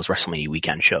is those WrestleMania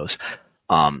weekend shows.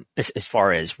 As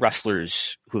far as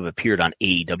wrestlers who have appeared on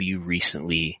AEW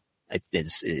recently,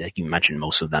 it's, like you mentioned,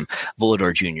 most of them,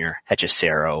 Volador Jr.,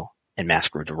 Hechicero, and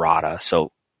Mascara Dorada.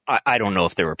 So I don't know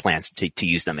if there were plans to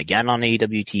use them again on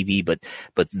AEW TV,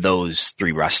 but those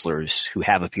three wrestlers who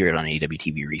have appeared on AEW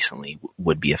TV recently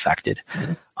would be affected.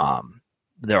 Mm-hmm.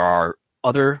 There are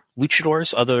other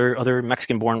luchadors, other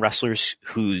Mexican-born wrestlers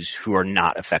who are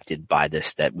not affected by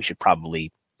this, that we should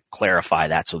probably clarify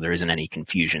that so there isn't any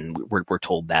confusion. We're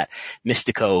told that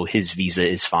Mystico, his visa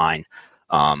is fine.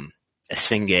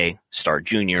 Esfinge, Star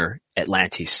Jr.,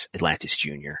 Atlantis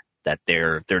Jr., that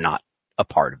they're not a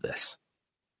part of this.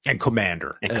 And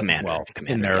Commander. And Commander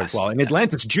in there as well. And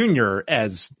Atlantis Jr.,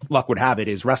 as luck would have it,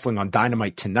 is wrestling on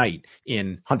Dynamite tonight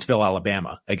in Huntsville,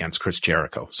 Alabama against Chris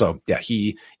Jericho. So yeah,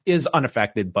 he is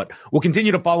unaffected, but we'll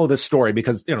continue to follow this story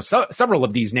because, several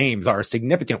of these names are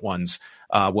significant ones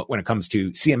when it comes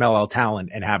to CMLL talent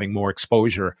and having more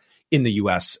exposure in the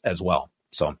U.S. as well.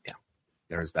 So yeah,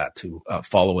 there's that to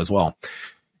follow as well.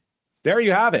 There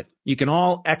you have it. You can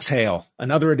all exhale.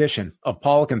 Another edition of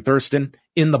Pollock and Thurston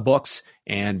in the books.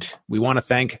 And we want to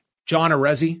thank John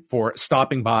Arezzi for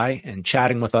stopping by and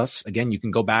chatting with us. Again, you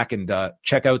can go back and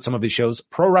check out some of his shows.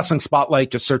 Pro Wrestling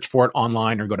Spotlight, just search for it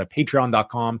online or go to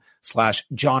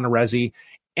patreon.com/John Arezzi.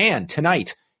 And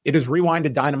tonight, it is Rewind to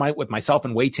Dynamite with myself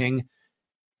and Wei Ting.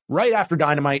 Right after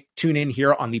Dynamite, tune in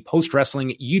here on the Post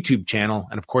Wrestling YouTube channel.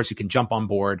 And of course, you can jump on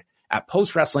board at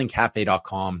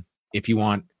postwrestlingcafe.com if you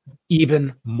want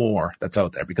even more that's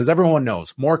out there, because everyone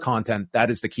knows more content, that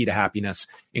is the key to happiness,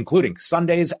 including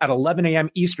Sundays at 11 a.m.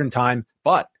 Eastern time.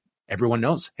 But everyone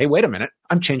knows, hey, wait a minute,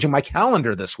 I'm changing my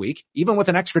calendar this week. Even with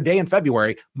an extra day in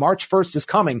February, March 1st is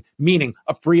coming, meaning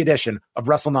a free edition of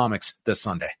Wrestlenomics this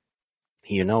Sunday.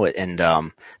 You know it. And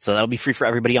so that'll be free for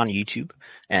everybody on YouTube,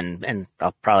 and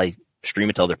I'll probably stream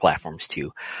it to other platforms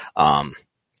too.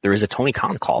 There is a Tony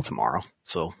Khan call tomorrow,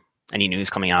 so any news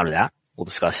coming out of that, we'll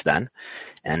discuss then.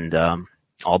 And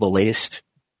all the latest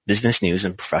business news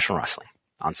and professional wrestling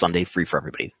on Sunday, free for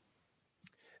everybody.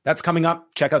 That's coming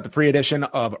up. Check out the free edition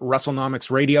of Wrestlenomics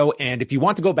Radio. And if you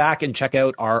want to go back and check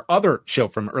out our other show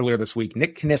from earlier this week,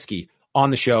 Nick Kiniski on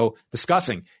the show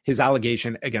discussing his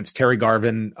allegation against Terry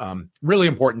Garvin. Really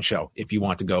important show if you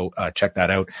want to go check that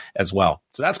out as well.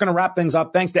 So that's going to wrap things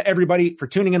up. Thanks to everybody for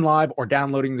tuning in live or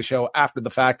downloading the show after the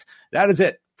fact. That is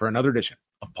it for another edition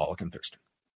of Pollock and Thurston.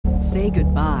 Say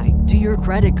goodbye to your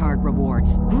credit card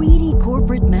rewards. Greedy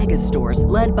corporate mega stores,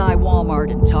 led by Walmart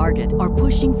and Target, are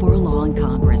pushing for a law in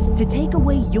Congress to take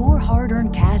away your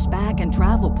hard-earned cash back and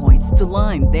travel points to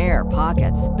line their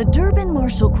pockets. The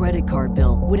Durbin-Marshall credit card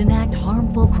bill would enact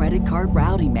harmful credit card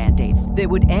routing mandates that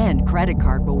would end credit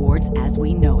card rewards as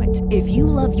we know it. If you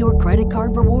love your credit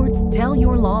card rewards, tell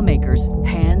your lawmakers,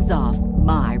 hands off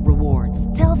my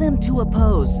rewards. Tell them to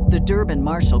oppose the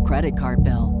Durbin-Marshall credit card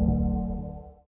bill.